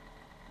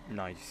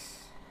 Nice.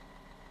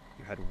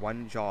 You had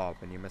one job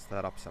and you messed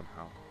that up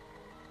somehow.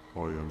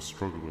 I am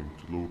struggling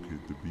to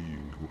locate the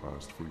being who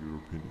asked for your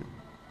opinion.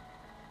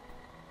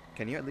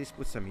 Can you at least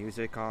put some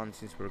music on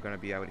since we're gonna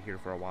be out here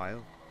for a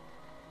while?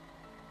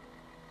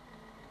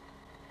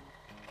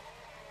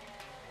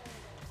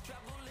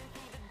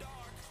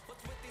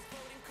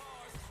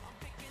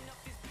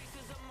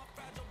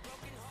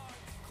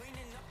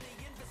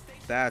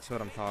 That's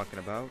what I'm talking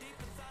about.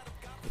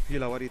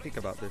 Ophelia, what do you think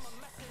about this?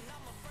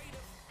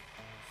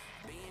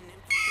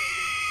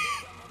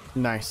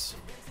 nice.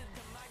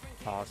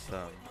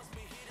 Awesome.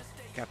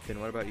 Captain,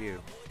 what about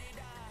you?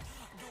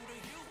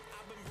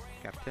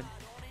 Captain?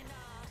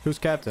 Who's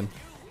captain?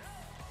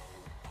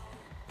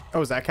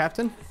 Oh, is that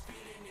captain?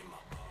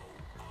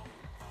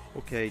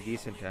 Okay,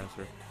 decent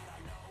answer.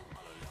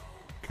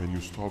 Can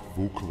you stop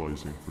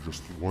vocalizing for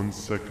just 1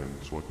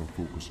 second so I can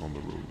focus on the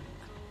road?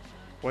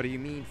 What do you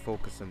mean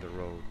focus on the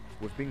road?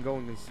 We've been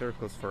going in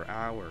circles for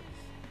hours.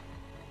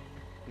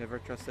 Never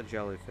trust a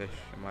jellyfish,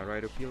 am I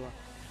right, Ophelia?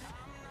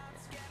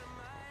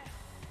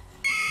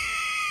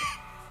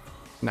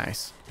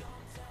 Nice.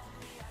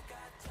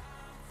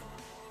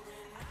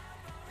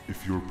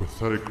 If your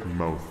pathetic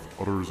mouth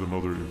utters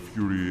another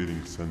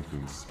infuriating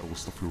sentence, I will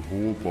stuff your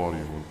whole body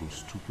in one of those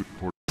stupid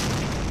parts.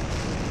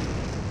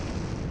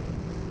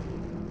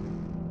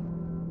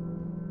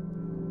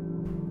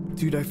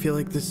 Dude, I feel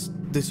like this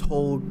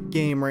whole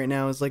game right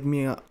now is like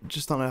me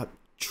just on a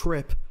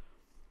trip.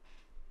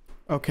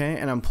 Okay,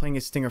 and I'm playing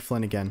a Stinger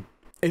Flynn again.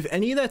 If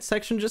any of that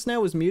section just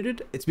now was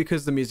muted, it's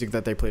because the music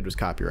that they played was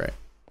copyright.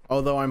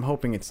 Although I'm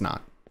hoping it's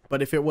not.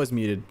 But if it was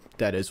muted,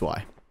 that is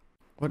why.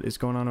 What is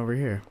going on over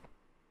here?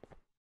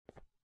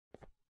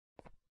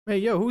 Hey,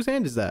 yo, whose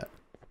hand is that?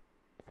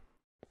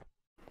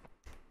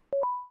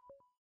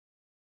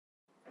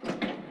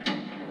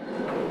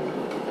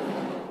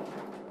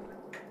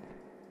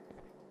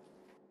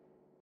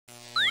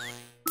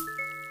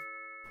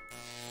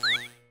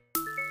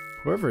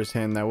 Whoever's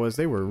hand that was,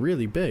 they were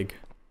really big.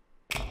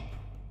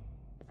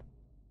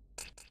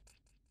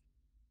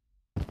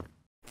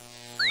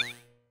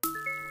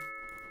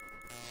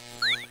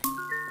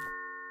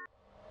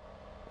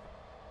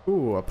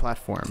 Ooh, a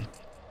platform.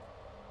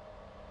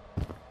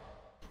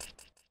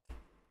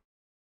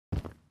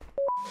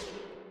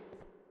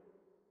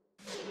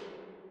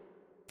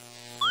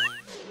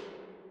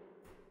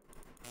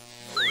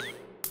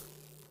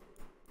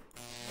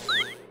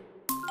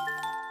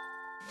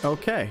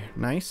 Okay,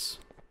 nice.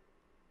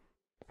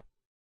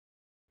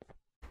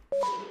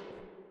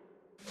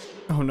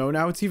 Oh no,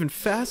 now it's even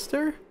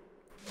faster?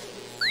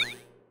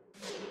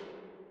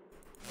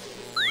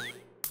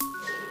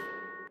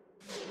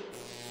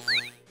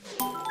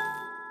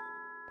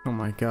 Oh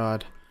my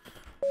god.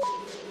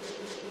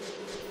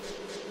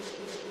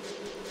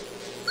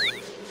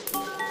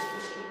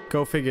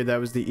 Go figure, that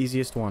was the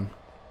easiest one.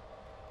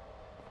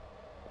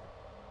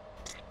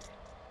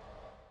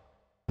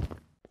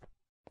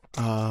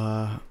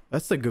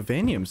 That's the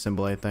Gavanium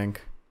symbol, I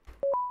think.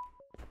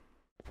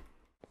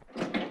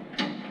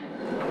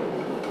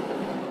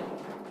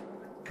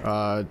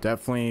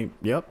 Definitely,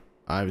 yep.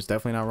 I was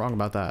definitely not wrong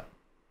about that.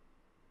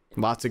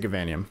 Lots of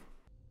Gavanium.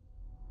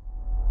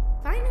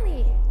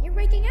 Finally, you're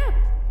waking up.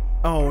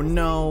 Oh I was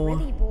no. getting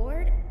really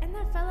bored, and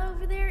that fellow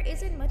over there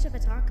isn't much of a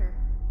talker.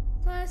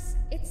 Plus,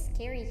 it's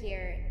scary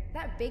here.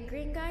 That big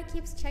green guy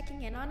keeps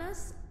checking in on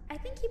us. I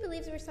think he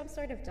believes we're some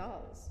sort of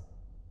dolls.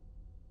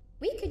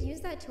 We could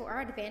use that to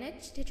our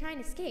advantage to try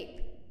and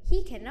escape.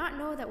 He cannot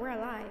know that we're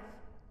alive.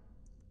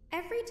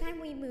 Every time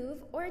we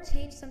move or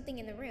change something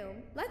in the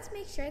room, let's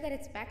make sure that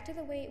it's back to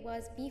the way it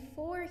was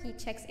before he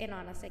checks in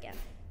on us again.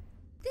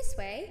 This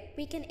way,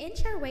 we can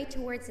inch our way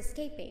towards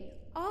escaping,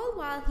 all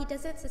while he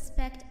doesn't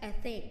suspect a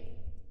thing.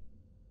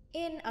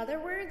 In other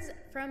words,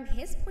 from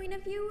his point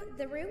of view,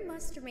 the room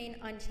must remain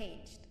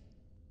unchanged.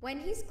 When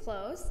he's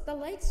close, the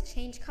lights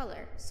change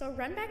color, so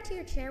run back to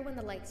your chair when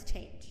the lights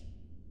change.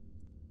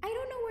 I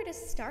don't know where to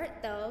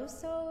start though,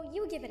 so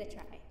you give it a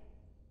try.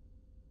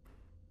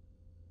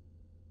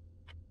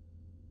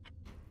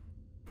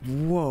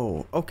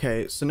 Whoa.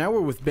 Okay, so now we're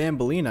with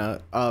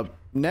Bambolina.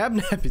 Nab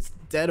Nab is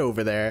dead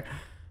over there.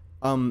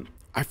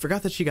 I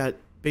forgot that she got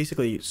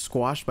basically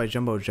squashed by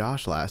Jumbo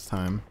Josh last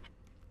time.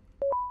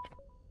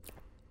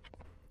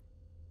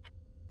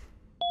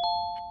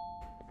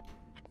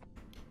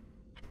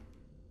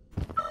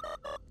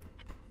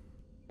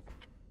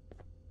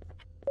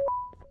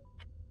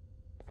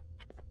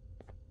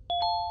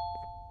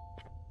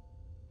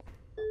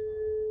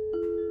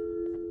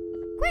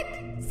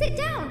 Quick, sit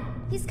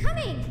down. He's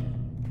coming.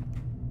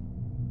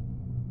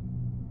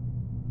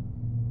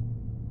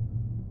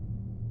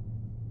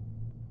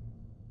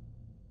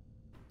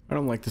 I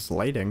don't like this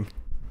lighting.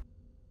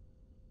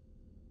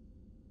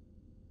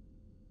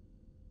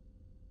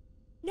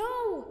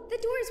 No, the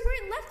doors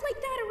weren't left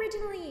like that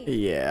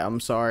originally. Yeah,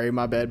 I'm sorry.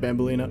 My bad,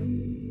 Bambolina.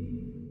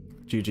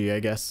 GG, I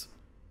guess.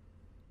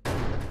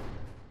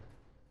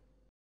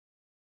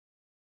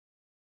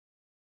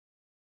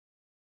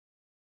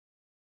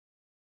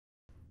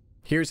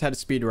 Here's how to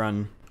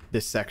speedrun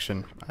this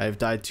section. I've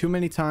died too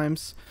many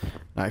times,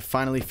 and I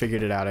finally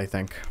figured it out, I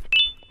think.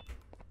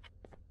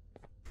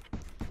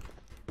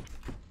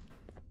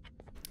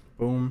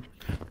 Boom.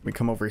 We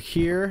come over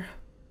here.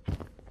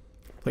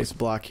 Place a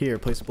block here.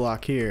 Place a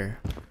block here.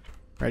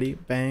 Ready?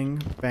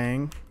 Bang,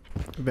 bang,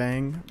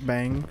 bang,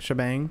 bang,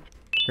 shebang.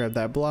 Grab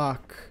that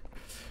block.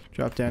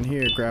 Drop down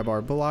here. Grab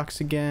our blocks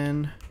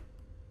again.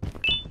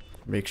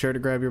 Make sure to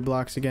grab your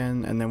blocks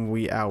again. And then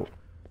we out.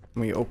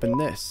 And we open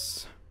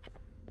this.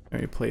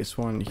 And we place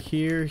one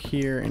here,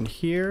 here, and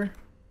here.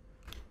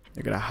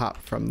 They're gonna hop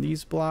from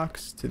these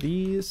blocks to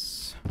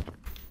these.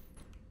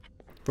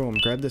 Boom.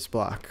 Grab this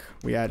block.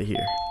 We out of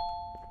here.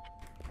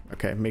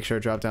 Okay, make sure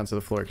to drop down to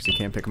the floor because you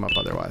can't pick them up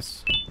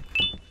otherwise.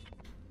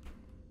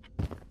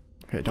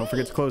 Okay, don't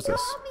forget to close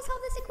this. Help me solve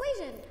this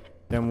equation.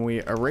 Then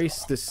we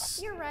erase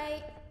this You're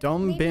right.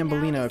 dumb Maybe now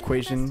Bambolina isn't the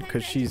equation best time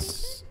because to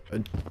she's a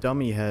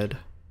dummy head.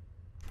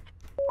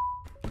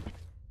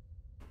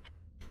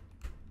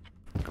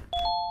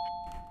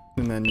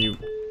 And then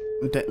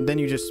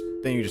you just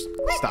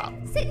Quick, stop.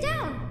 Sit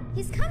down.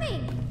 He's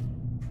coming.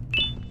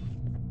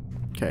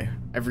 Okay,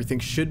 everything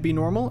should be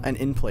normal and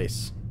in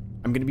place.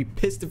 I'm gonna be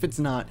pissed if it's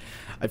not.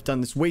 I've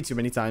done this way too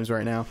many times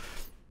right now.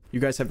 You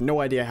guys have no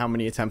idea how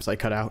many attempts I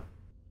cut out.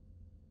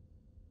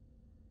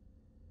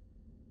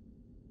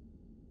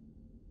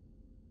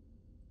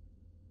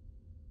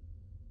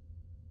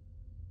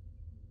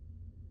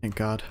 Thank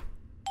God.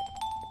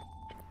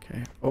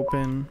 Okay,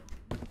 open.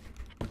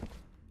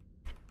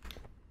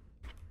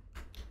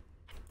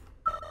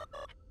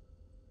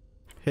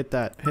 Hit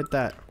that, hit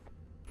that.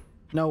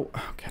 No,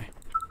 okay.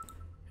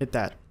 Hit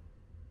that.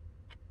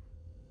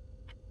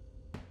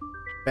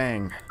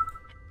 Bang.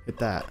 Hit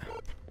that.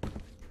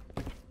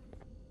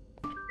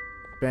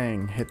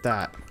 Bang. Hit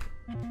that.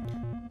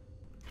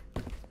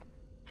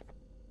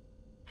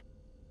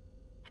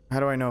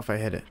 How do I know if I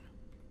hit it?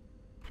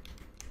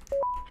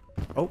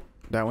 Oh,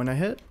 that one I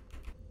hit.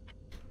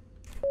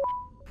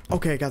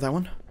 Okay, I got that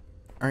one.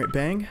 Alright,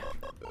 bang.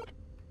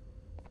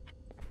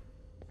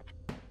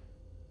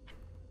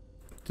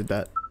 Did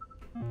that.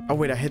 Oh,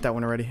 wait, I hit that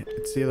one already.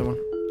 It's the other one.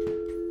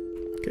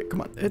 Okay, come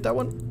on. Hit that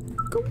one.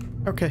 Go.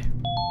 Okay.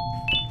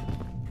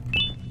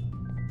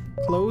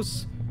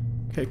 Close.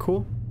 Okay,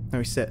 cool. Now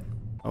we sit.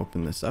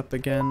 Open this up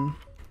again.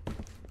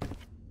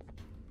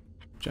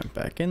 Jump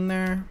back in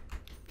there.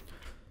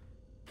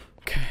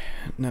 Okay.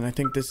 And then I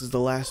think this is the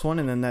last one,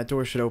 and then that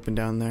door should open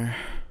down there.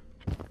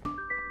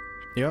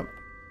 Yep.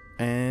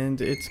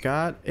 And it's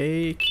got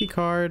a key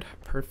card.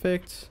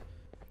 Perfect.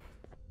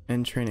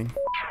 And training.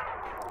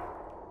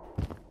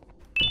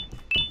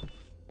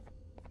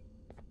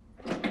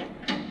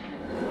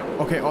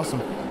 Okay,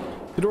 awesome.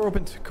 The door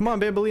opened. Come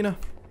on, Bambolina.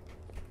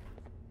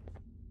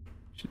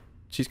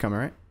 She's coming,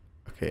 right?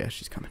 Okay, yeah,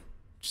 she's coming.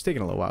 She's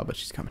taking a little while, but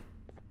she's coming.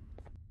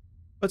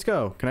 Let's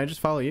go. Can I just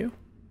follow you?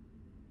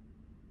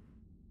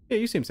 Yeah,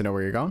 you seem to know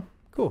where you're going.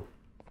 Cool.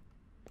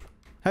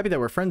 Happy that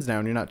we're friends now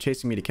and you're not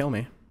chasing me to kill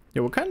me.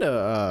 Yeah, what kind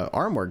of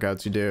arm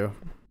workouts you do?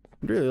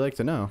 I'd really like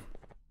to know.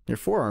 Your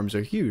forearms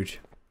are huge.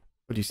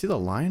 But do you see the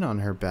line on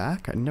her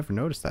back? I never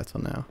noticed that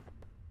till now.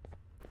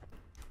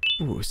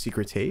 Ooh,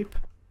 secret tape.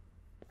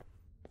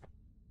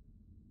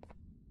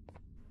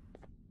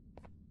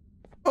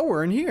 Oh,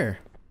 we're in here.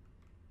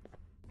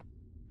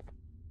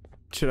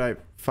 Should I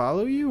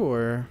follow you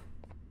or?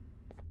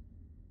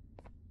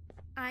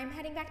 I'm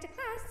heading back to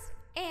class,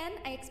 and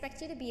I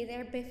expect you to be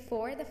there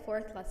before the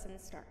 4th lesson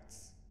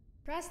starts.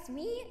 Trust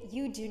me,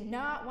 you do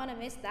not want to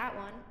miss that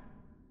one.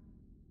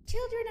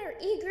 Children are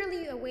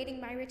eagerly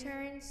awaiting my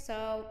return,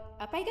 so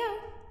up I go.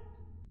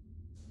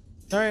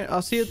 All right,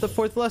 I'll see you at the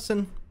 4th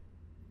lesson.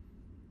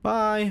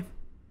 Bye.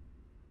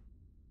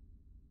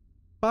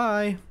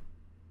 Bye.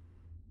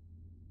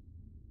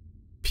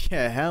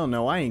 Yeah, hell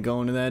no, I ain't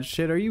going to that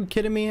shit. Are you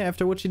kidding me?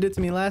 After what you did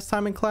to me last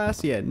time in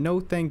class? Yeah, no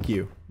thank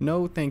you.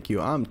 No thank you.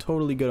 I'm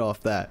totally good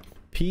off that.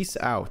 Peace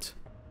out.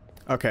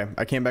 Okay,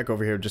 I came back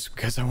over here just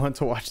because I want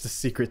to watch the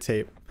secret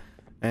tape.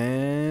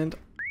 And...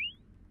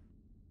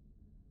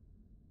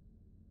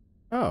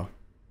 oh.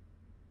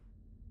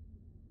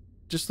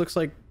 Just looks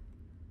like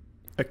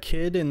a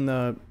kid in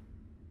the...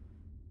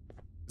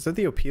 is that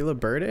the Opila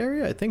bird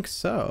area? I think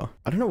so.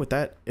 I don't know what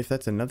that... if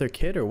that's another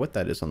kid or what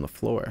that is on the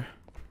floor.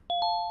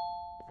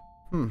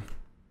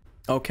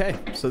 Okay,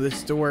 so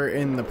this door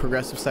in the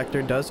progressive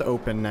sector does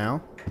open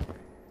now.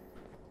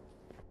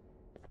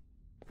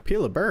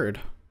 Peel a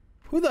bird?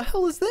 Who the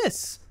hell is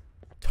this?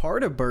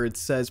 Tartabird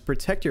says,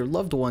 protect your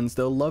loved ones,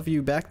 they'll love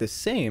you back the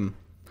same.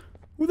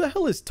 Who the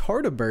hell is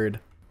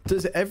Tartabird?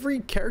 Does every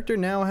character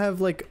now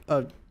have like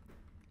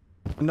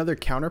another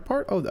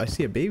counterpart? Oh, I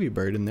see a baby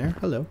bird in there.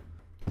 Hello.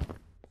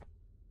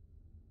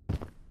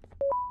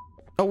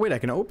 Oh wait, I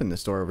can open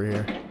this door over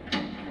here.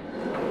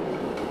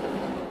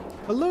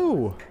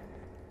 Hello.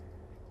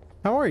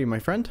 How are you, my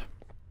friend?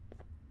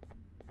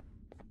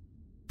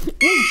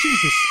 Oh,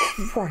 Jesus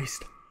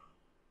Christ.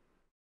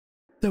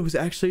 That was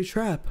actually a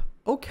trap.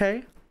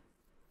 Okay.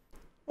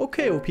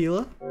 Okay,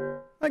 Opila.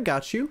 I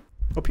got you.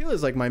 Opila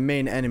is like my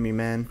main enemy,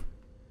 man.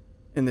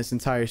 In this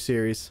entire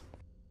series.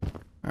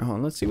 Alright, hold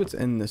on. Let's see what's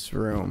in this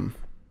room.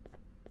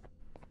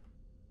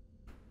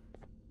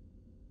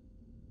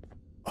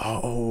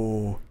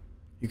 Oh.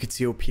 You could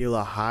see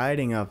Opila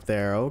hiding up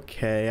there.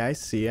 Okay, I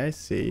see, I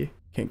see.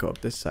 Can't go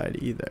up this side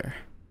either.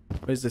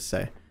 What does this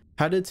say?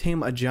 How to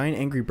tame a giant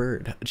angry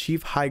bird.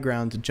 Achieve high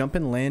ground. Jump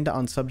and land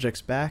on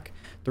subject's back.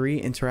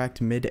 3.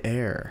 Interact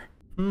mid-air.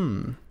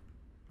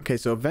 Okay,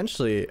 so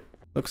eventually,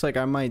 looks like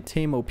I might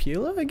tame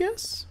Opila, I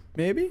guess?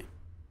 Maybe?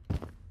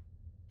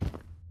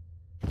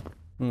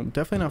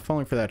 Definitely not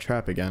falling for that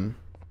trap again.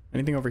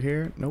 Anything over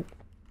here? Nope.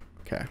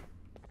 Okay.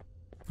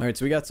 Alright,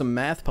 so we got some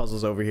math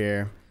puzzles over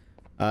here.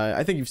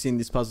 I think you've seen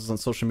these puzzles on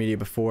social media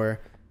before.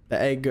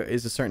 The egg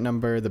is a certain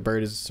number, the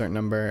bird is a certain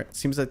number. It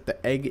seems like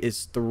the egg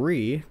is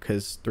 3,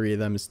 because 3 of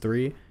them is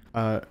 3.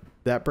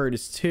 That bird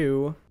is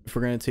 2. If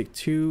we're going to take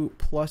 2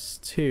 plus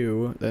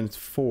 2, then it's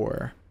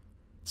 4.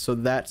 So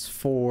that's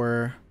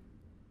 4,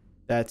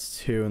 that's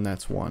 2, and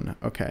that's 1.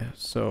 Okay,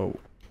 so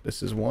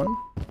this is 1.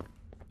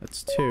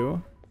 That's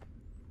 2.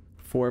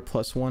 4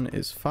 plus 1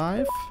 is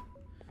 5.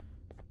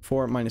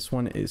 4 minus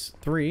 1 is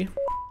 3.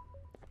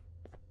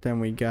 Then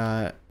we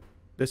got...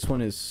 this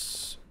one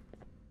is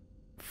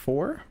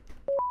 4.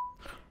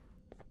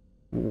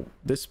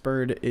 This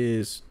bird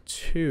is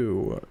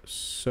 2.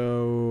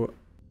 So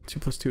 2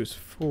 plus 2 is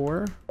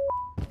 4.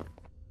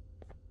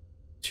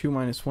 2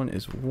 minus 1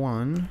 is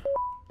 1.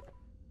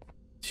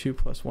 2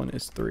 plus 1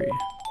 is 3.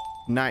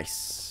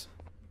 Nice.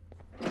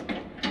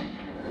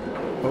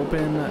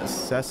 Open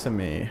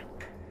sesame.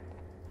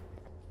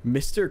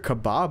 Mr.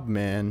 Kebab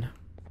Man.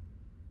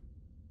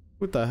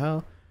 What the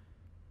hell?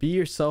 Be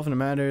yourself no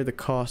matter the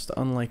cost,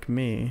 unlike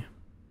me.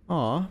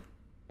 Aw.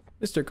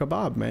 Mr.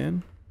 Kebab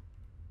Man.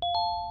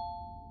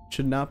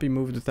 Should not be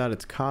moved without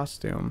its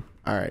costume.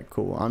 Alright,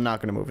 cool. I'm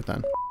not gonna move it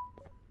then.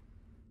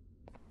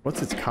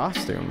 What's its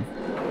costume?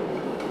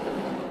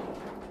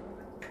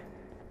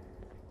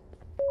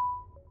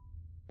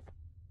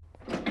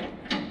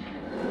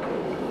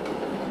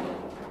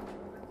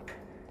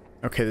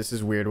 Okay, this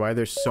is weird. Why are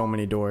there so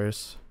many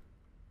doors?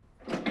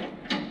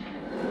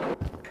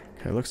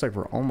 Okay, looks like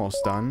we're almost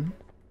done.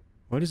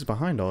 What is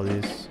behind all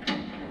these?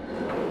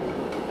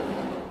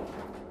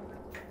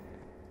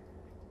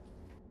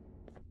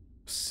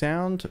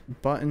 Sound,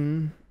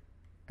 button,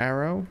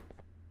 arrow.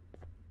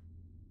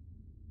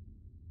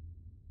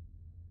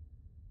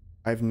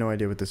 I have no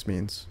idea what this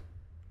means.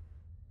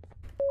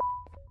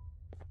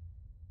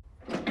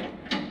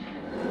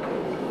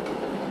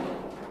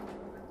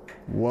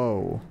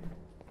 Whoa.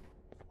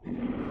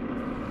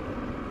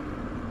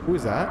 Who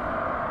is that?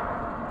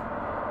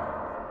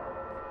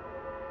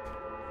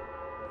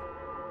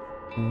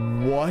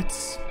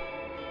 What?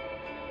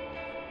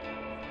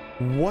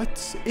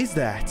 What is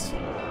that?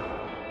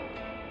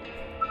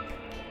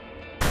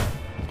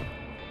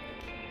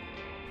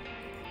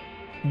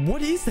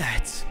 What is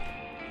that?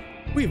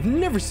 We've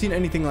never seen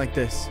anything like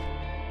this.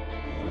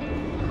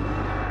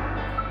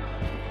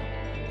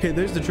 Okay,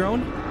 there's the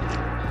drone.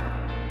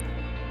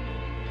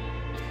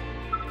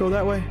 Go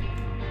that way.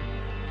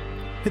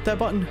 Hit that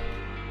button.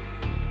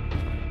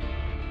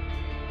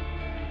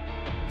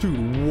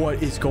 Dude,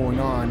 what is going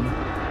on?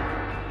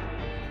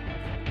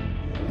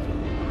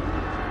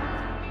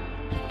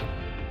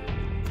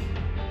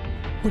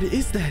 What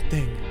is that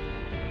thing?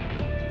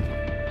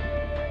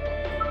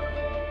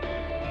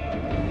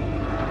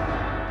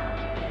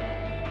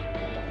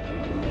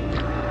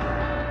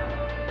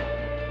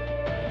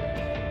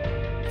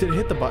 Did it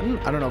hit the button?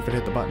 I don't know if it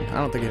hit the button. I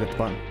don't think it hit the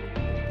button.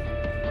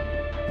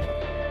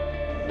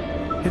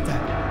 Hit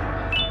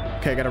that.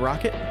 Okay, I got a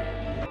rocket.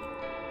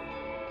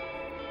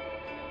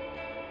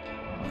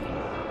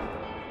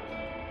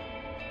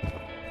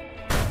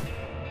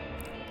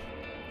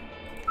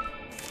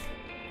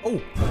 Oh.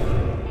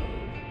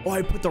 Oh,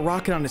 I put the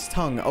rocket on his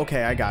tongue.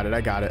 Okay, I got it. I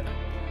got it.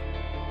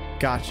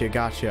 Gotcha,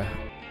 gotcha.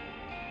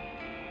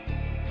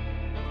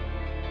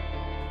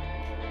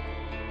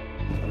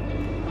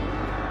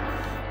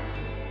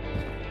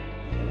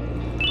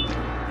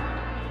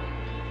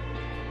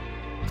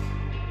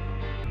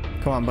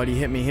 Come on, buddy.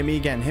 Hit me. Hit me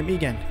again. Hit me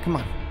again. Come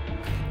on.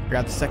 I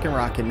got the second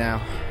rocket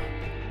now.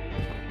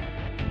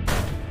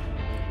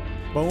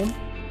 Boom.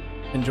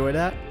 Enjoy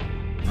that.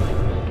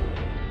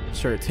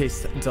 Sure, it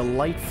tastes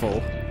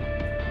delightful.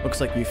 Looks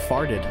like you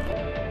farted.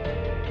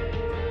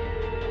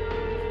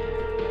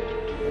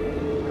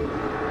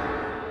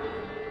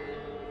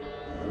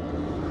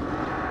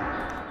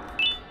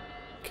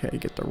 Okay,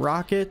 get the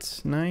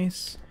rockets.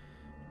 Nice.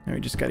 Now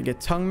we just gotta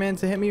get Tongue Man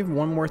to hit me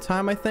one more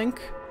time, I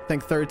think. I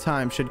think third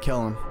time should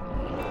kill him.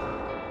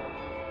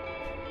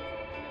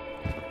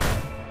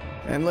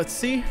 And let's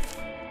see.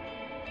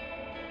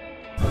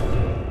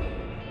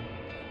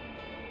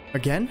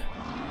 Again?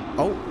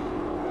 Oh.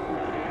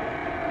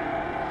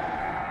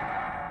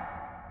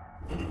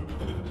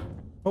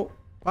 Oh,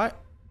 bye.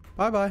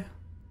 Bye-bye.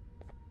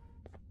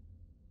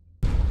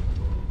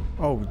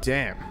 Oh,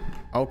 damn.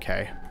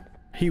 Okay.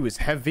 He was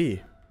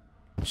heavy.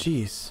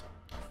 Jeez.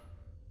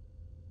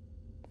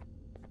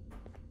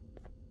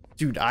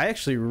 Dude, I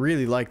actually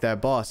really like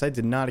that boss. I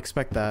did not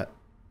expect that.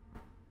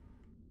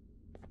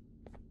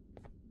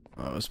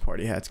 Oh, those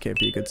party hats can't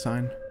be a good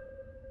sign.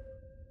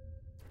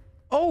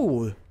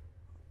 Oh!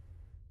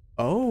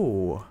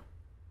 Oh.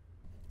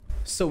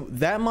 So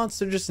that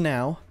monster just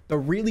now, the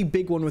really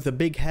big one with a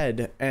big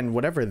head, and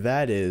whatever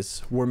that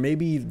is, were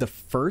maybe the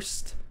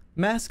first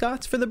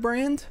mascots for the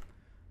brand?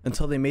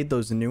 Until they made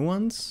those new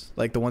ones?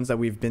 Like the ones that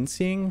we've been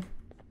seeing?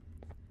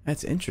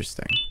 That's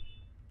interesting.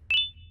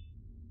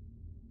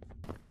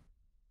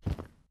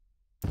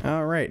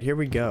 Alright, here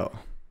we go.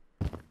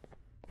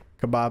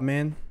 Kebab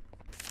Man,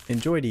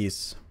 enjoy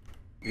these.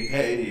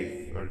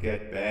 Behave or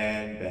get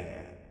banned.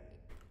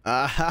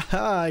 Ah ha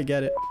ha, I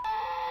get it.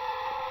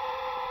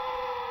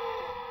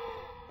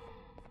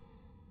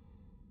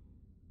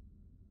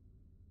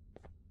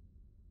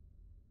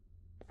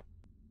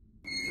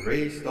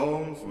 Three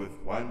stones with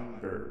one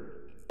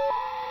bird.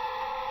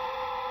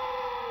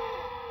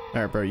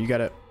 Alright, bro, you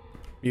gotta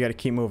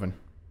keep moving.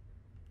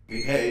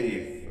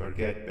 Behave or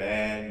get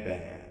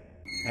banned.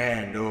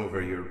 Hand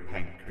over your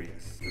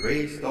pancreas.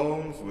 Three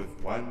stones with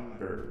one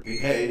bird.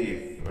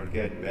 Behave or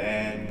get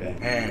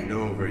banned. Hand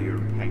over your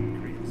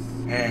pancreas.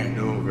 Hand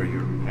over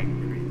your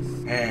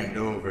pancreas. Hand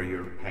over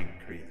your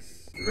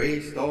pancreas.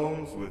 Three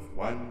stones with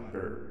one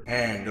bird.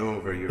 Hand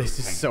over your This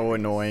is so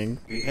annoying.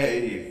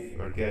 Behave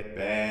or get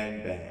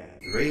banned.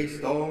 Three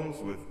stones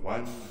with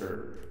one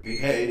bird.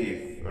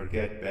 Behave or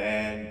get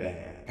banned.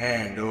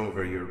 Hand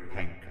over your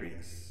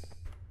pancreas.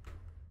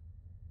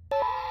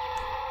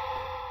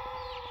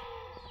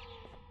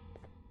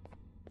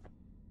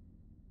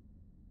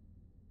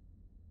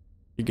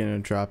 You gonna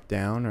drop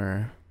down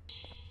or...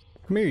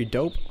 Come here, you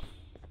dope.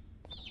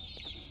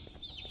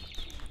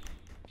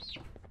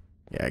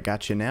 Yeah, I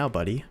got you now,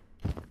 buddy.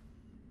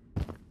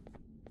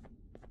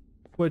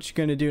 What you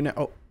gonna do now?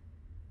 Oh.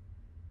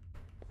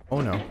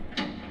 Oh no.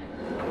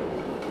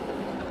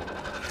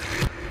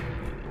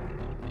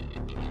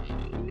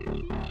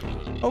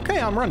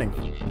 Okay, I'm running.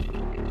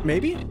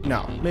 Maybe?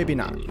 No, maybe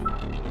not.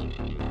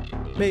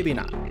 Maybe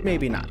not.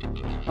 Maybe not.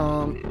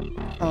 Oh.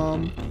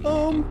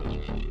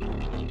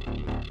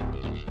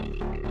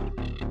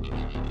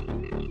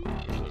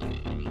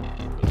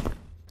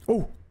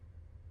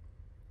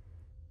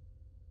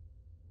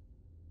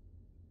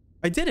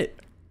 I did it.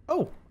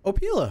 Oh,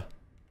 Opila.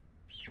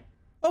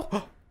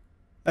 Oh,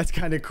 that's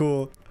kind of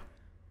cool.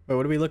 Wait,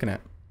 what are we looking at?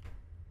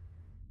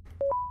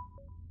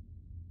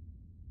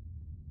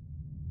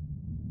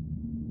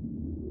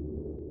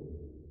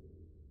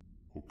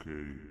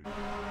 Okay.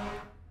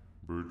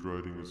 Bird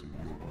riding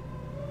isn't new.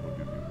 I'll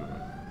give you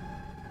that.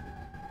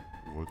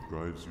 What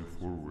drives you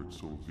forward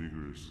so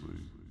vigorously?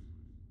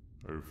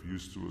 I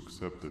refuse to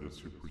accept that it's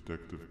your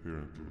protective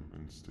parental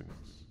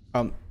instincts.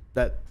 No, Oh,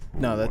 that's... I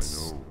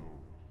know.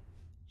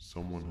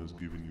 Someone has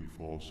given you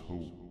false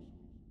hope.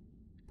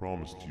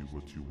 Promised you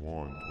what you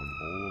want when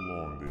all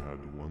along they had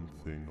one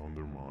thing on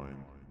their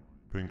mind.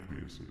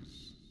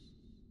 Pancreases.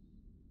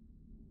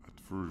 At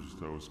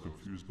first, I was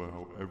confused by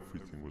how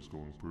everything was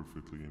going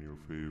perfectly in your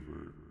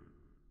favor.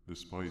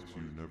 despite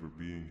you never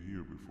being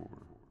here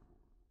before.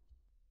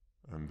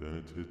 And then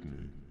it hit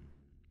me.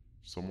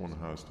 Someone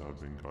has to have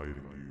been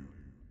guiding you.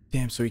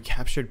 Damn, so he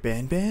captured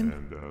Banban?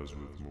 And as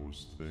with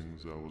most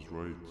things, I was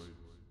right.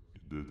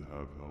 You did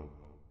have help.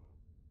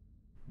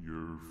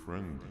 Your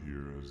friend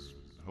here has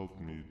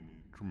helped me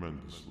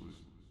tremendously.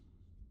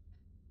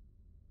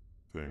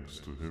 Thanks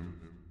to him,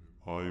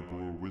 I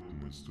bore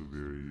witness to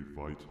very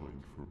vital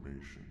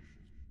information.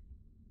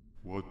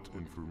 What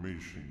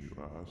information,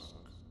 you ask?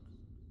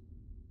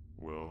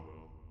 Well,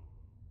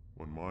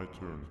 when my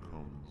turn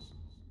comes,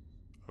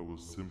 I will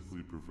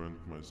simply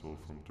prevent myself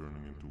from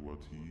turning into what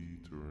he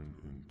turned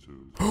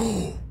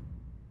into.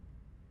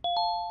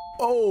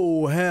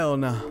 Oh, hell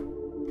no.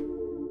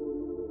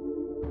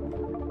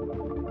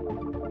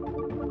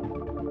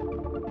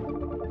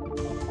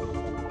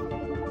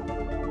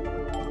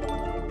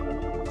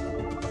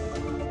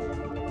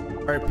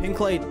 Alright, pink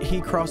light, he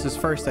crosses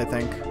first, I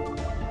think.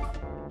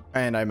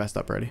 And I messed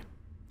up already.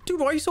 Dude,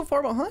 why are you so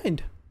far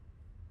behind?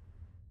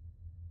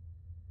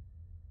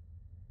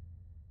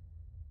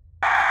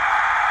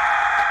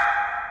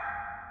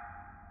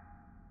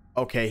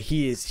 Okay,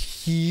 he is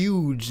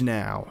huge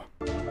now.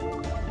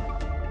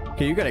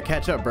 Okay, you gotta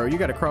catch up, bro. You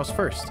gotta cross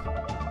first.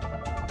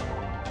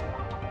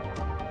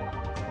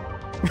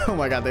 Oh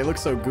my god, they look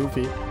so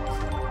goofy.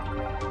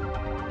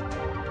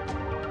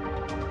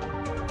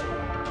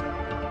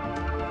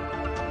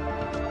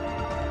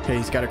 Okay,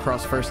 he's gotta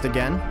cross first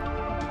again.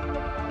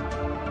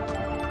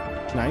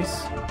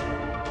 Nice.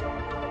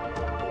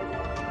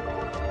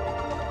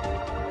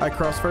 I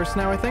cross first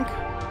now, I think.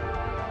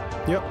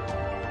 Yep.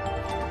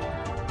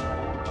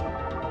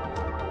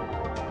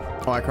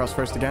 Oh, I cross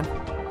first again.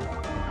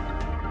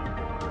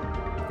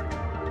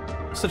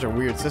 Such a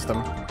weird system.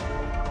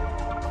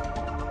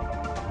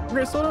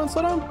 Okay, slow down,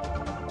 slow down.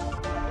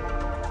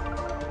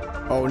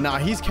 Oh, nah,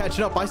 he's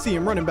catching up. I see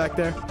him running back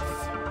there.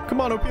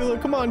 Come on,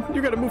 Opila, come on.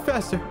 You gotta move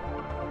faster.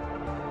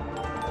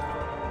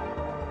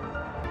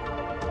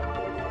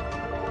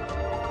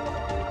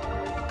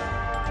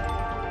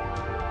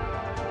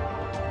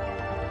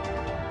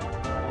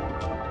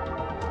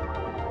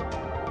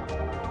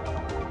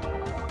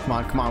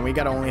 Come on, come on. We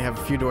gotta only have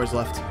a few doors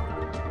left.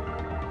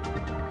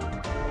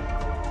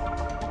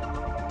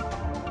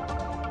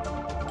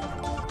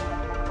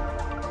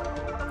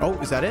 Oh,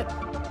 is that it?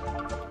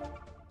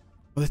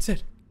 Oh, that's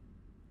it.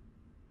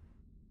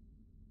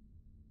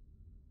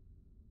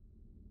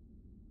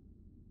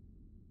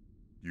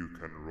 You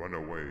can run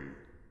away,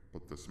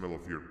 but the smell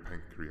of your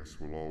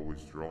pancreas will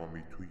always draw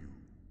me to you.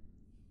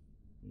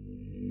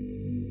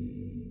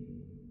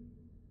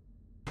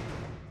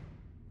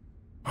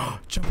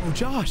 Jumbo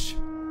Josh!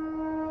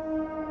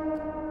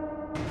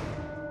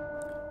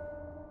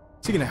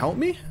 Is he gonna help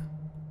me?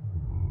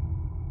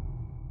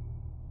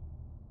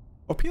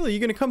 Oh, Peely, you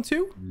gonna come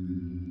too?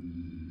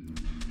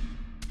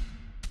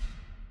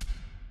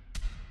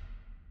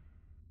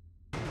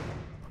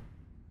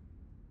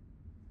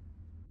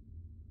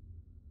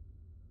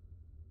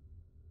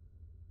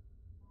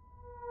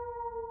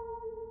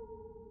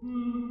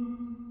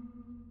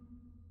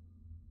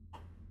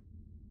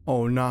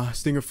 Oh, nah,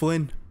 Stinger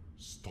Flynn.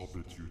 Stop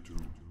it, you two.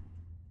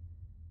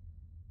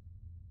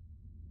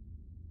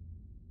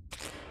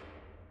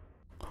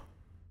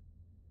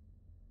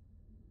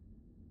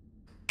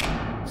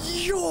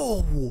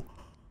 Yo!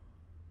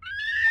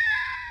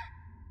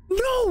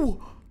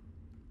 No!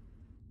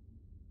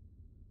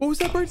 What was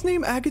that bird's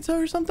name? Agatha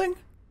or something?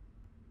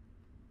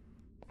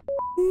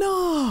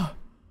 Nah!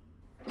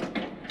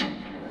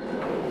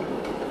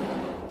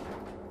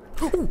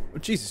 Oh,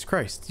 Jesus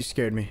Christ, you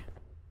scared me.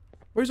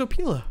 Where's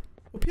Opila?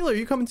 Opila, are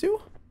you coming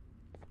too?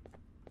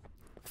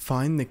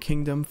 Find the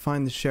kingdom,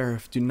 find the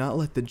sheriff. Do not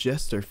let the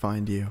jester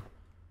find you.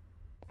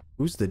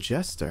 Who's the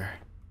jester?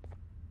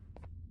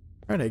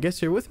 Alright, I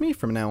guess you're with me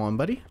from now on,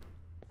 buddy.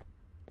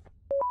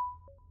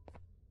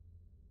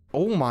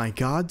 Oh my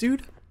god,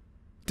 dude.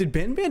 Did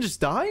Banban just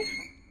die?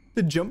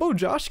 Did Jumbo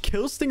Josh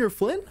kill Stinger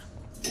Flynn?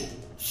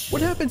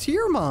 What happened to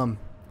your mom?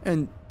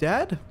 And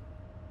dad?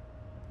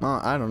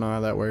 I don't know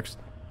how that works.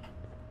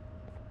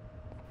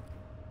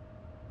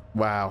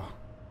 Wow.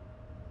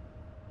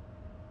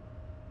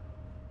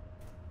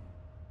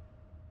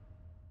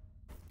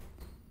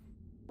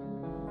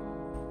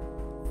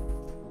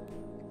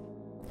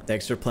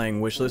 Thanks for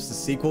playing Wishlist, the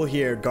sequel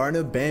here. Garten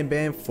of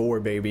Banban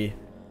 4, baby.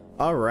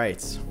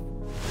 Alright.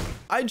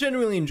 I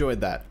genuinely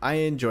enjoyed that.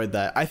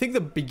 I think the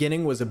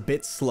beginning was a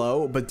bit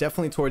slow, but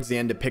definitely towards the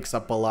end it picks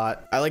up a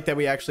lot. I like that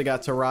we actually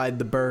got to ride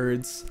the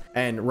birds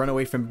and run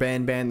away from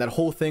Banban. That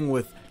whole thing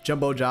with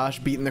Jumbo Josh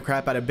beating the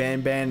crap out of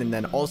Banban and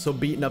then also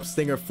beating up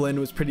Stinger Flynn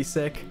was pretty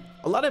sick.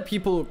 A lot of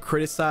people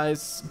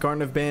criticize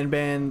Garten of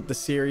Banban, the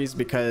series,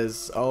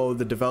 because, oh,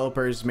 the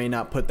developers may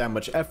not put that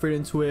much effort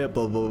into it,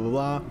 blah, blah, blah,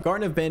 blah.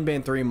 Garten of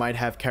Banban 3 might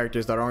have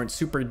characters that aren't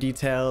super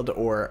detailed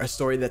or a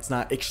story that's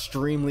not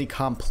extremely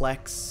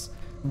complex,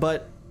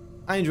 but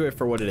I enjoy it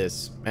for what it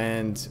is.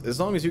 And as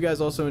long as you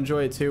guys also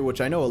enjoy it too, which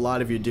I know a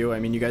lot of you do,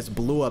 I mean, you guys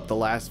blew up the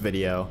last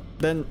video,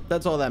 then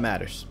that's all that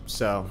matters.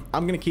 So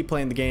I'm going to keep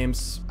playing the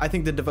games. I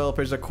think the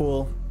developers are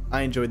cool.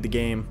 I enjoyed the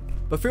game.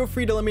 But feel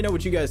free to let me know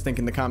what you guys think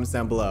in the comments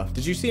down below.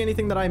 Did you see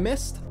anything that I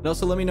missed? And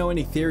also let me know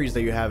any theories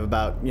that you have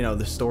about, you know,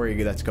 the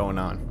story that's going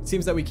on. It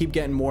seems that we keep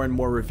getting more and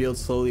more revealed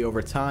slowly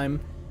over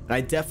time. And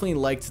I definitely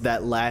liked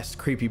that last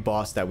creepy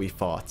boss that we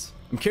fought.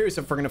 I'm curious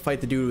if we're going to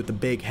fight the dude with the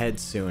big head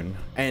soon.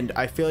 And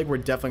I feel like we're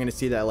definitely going to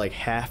see that like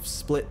half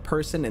split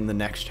person in the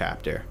next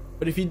chapter.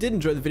 But if you did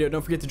enjoy the video,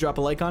 don't forget to drop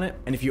a like on it.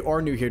 And if you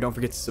are new here, don't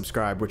forget to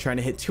subscribe. We're trying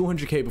to hit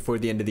 200K before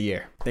the end of the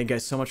year. Thank you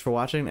guys so much for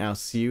watching, and I'll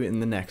see you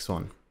in the next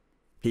one.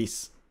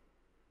 Peace.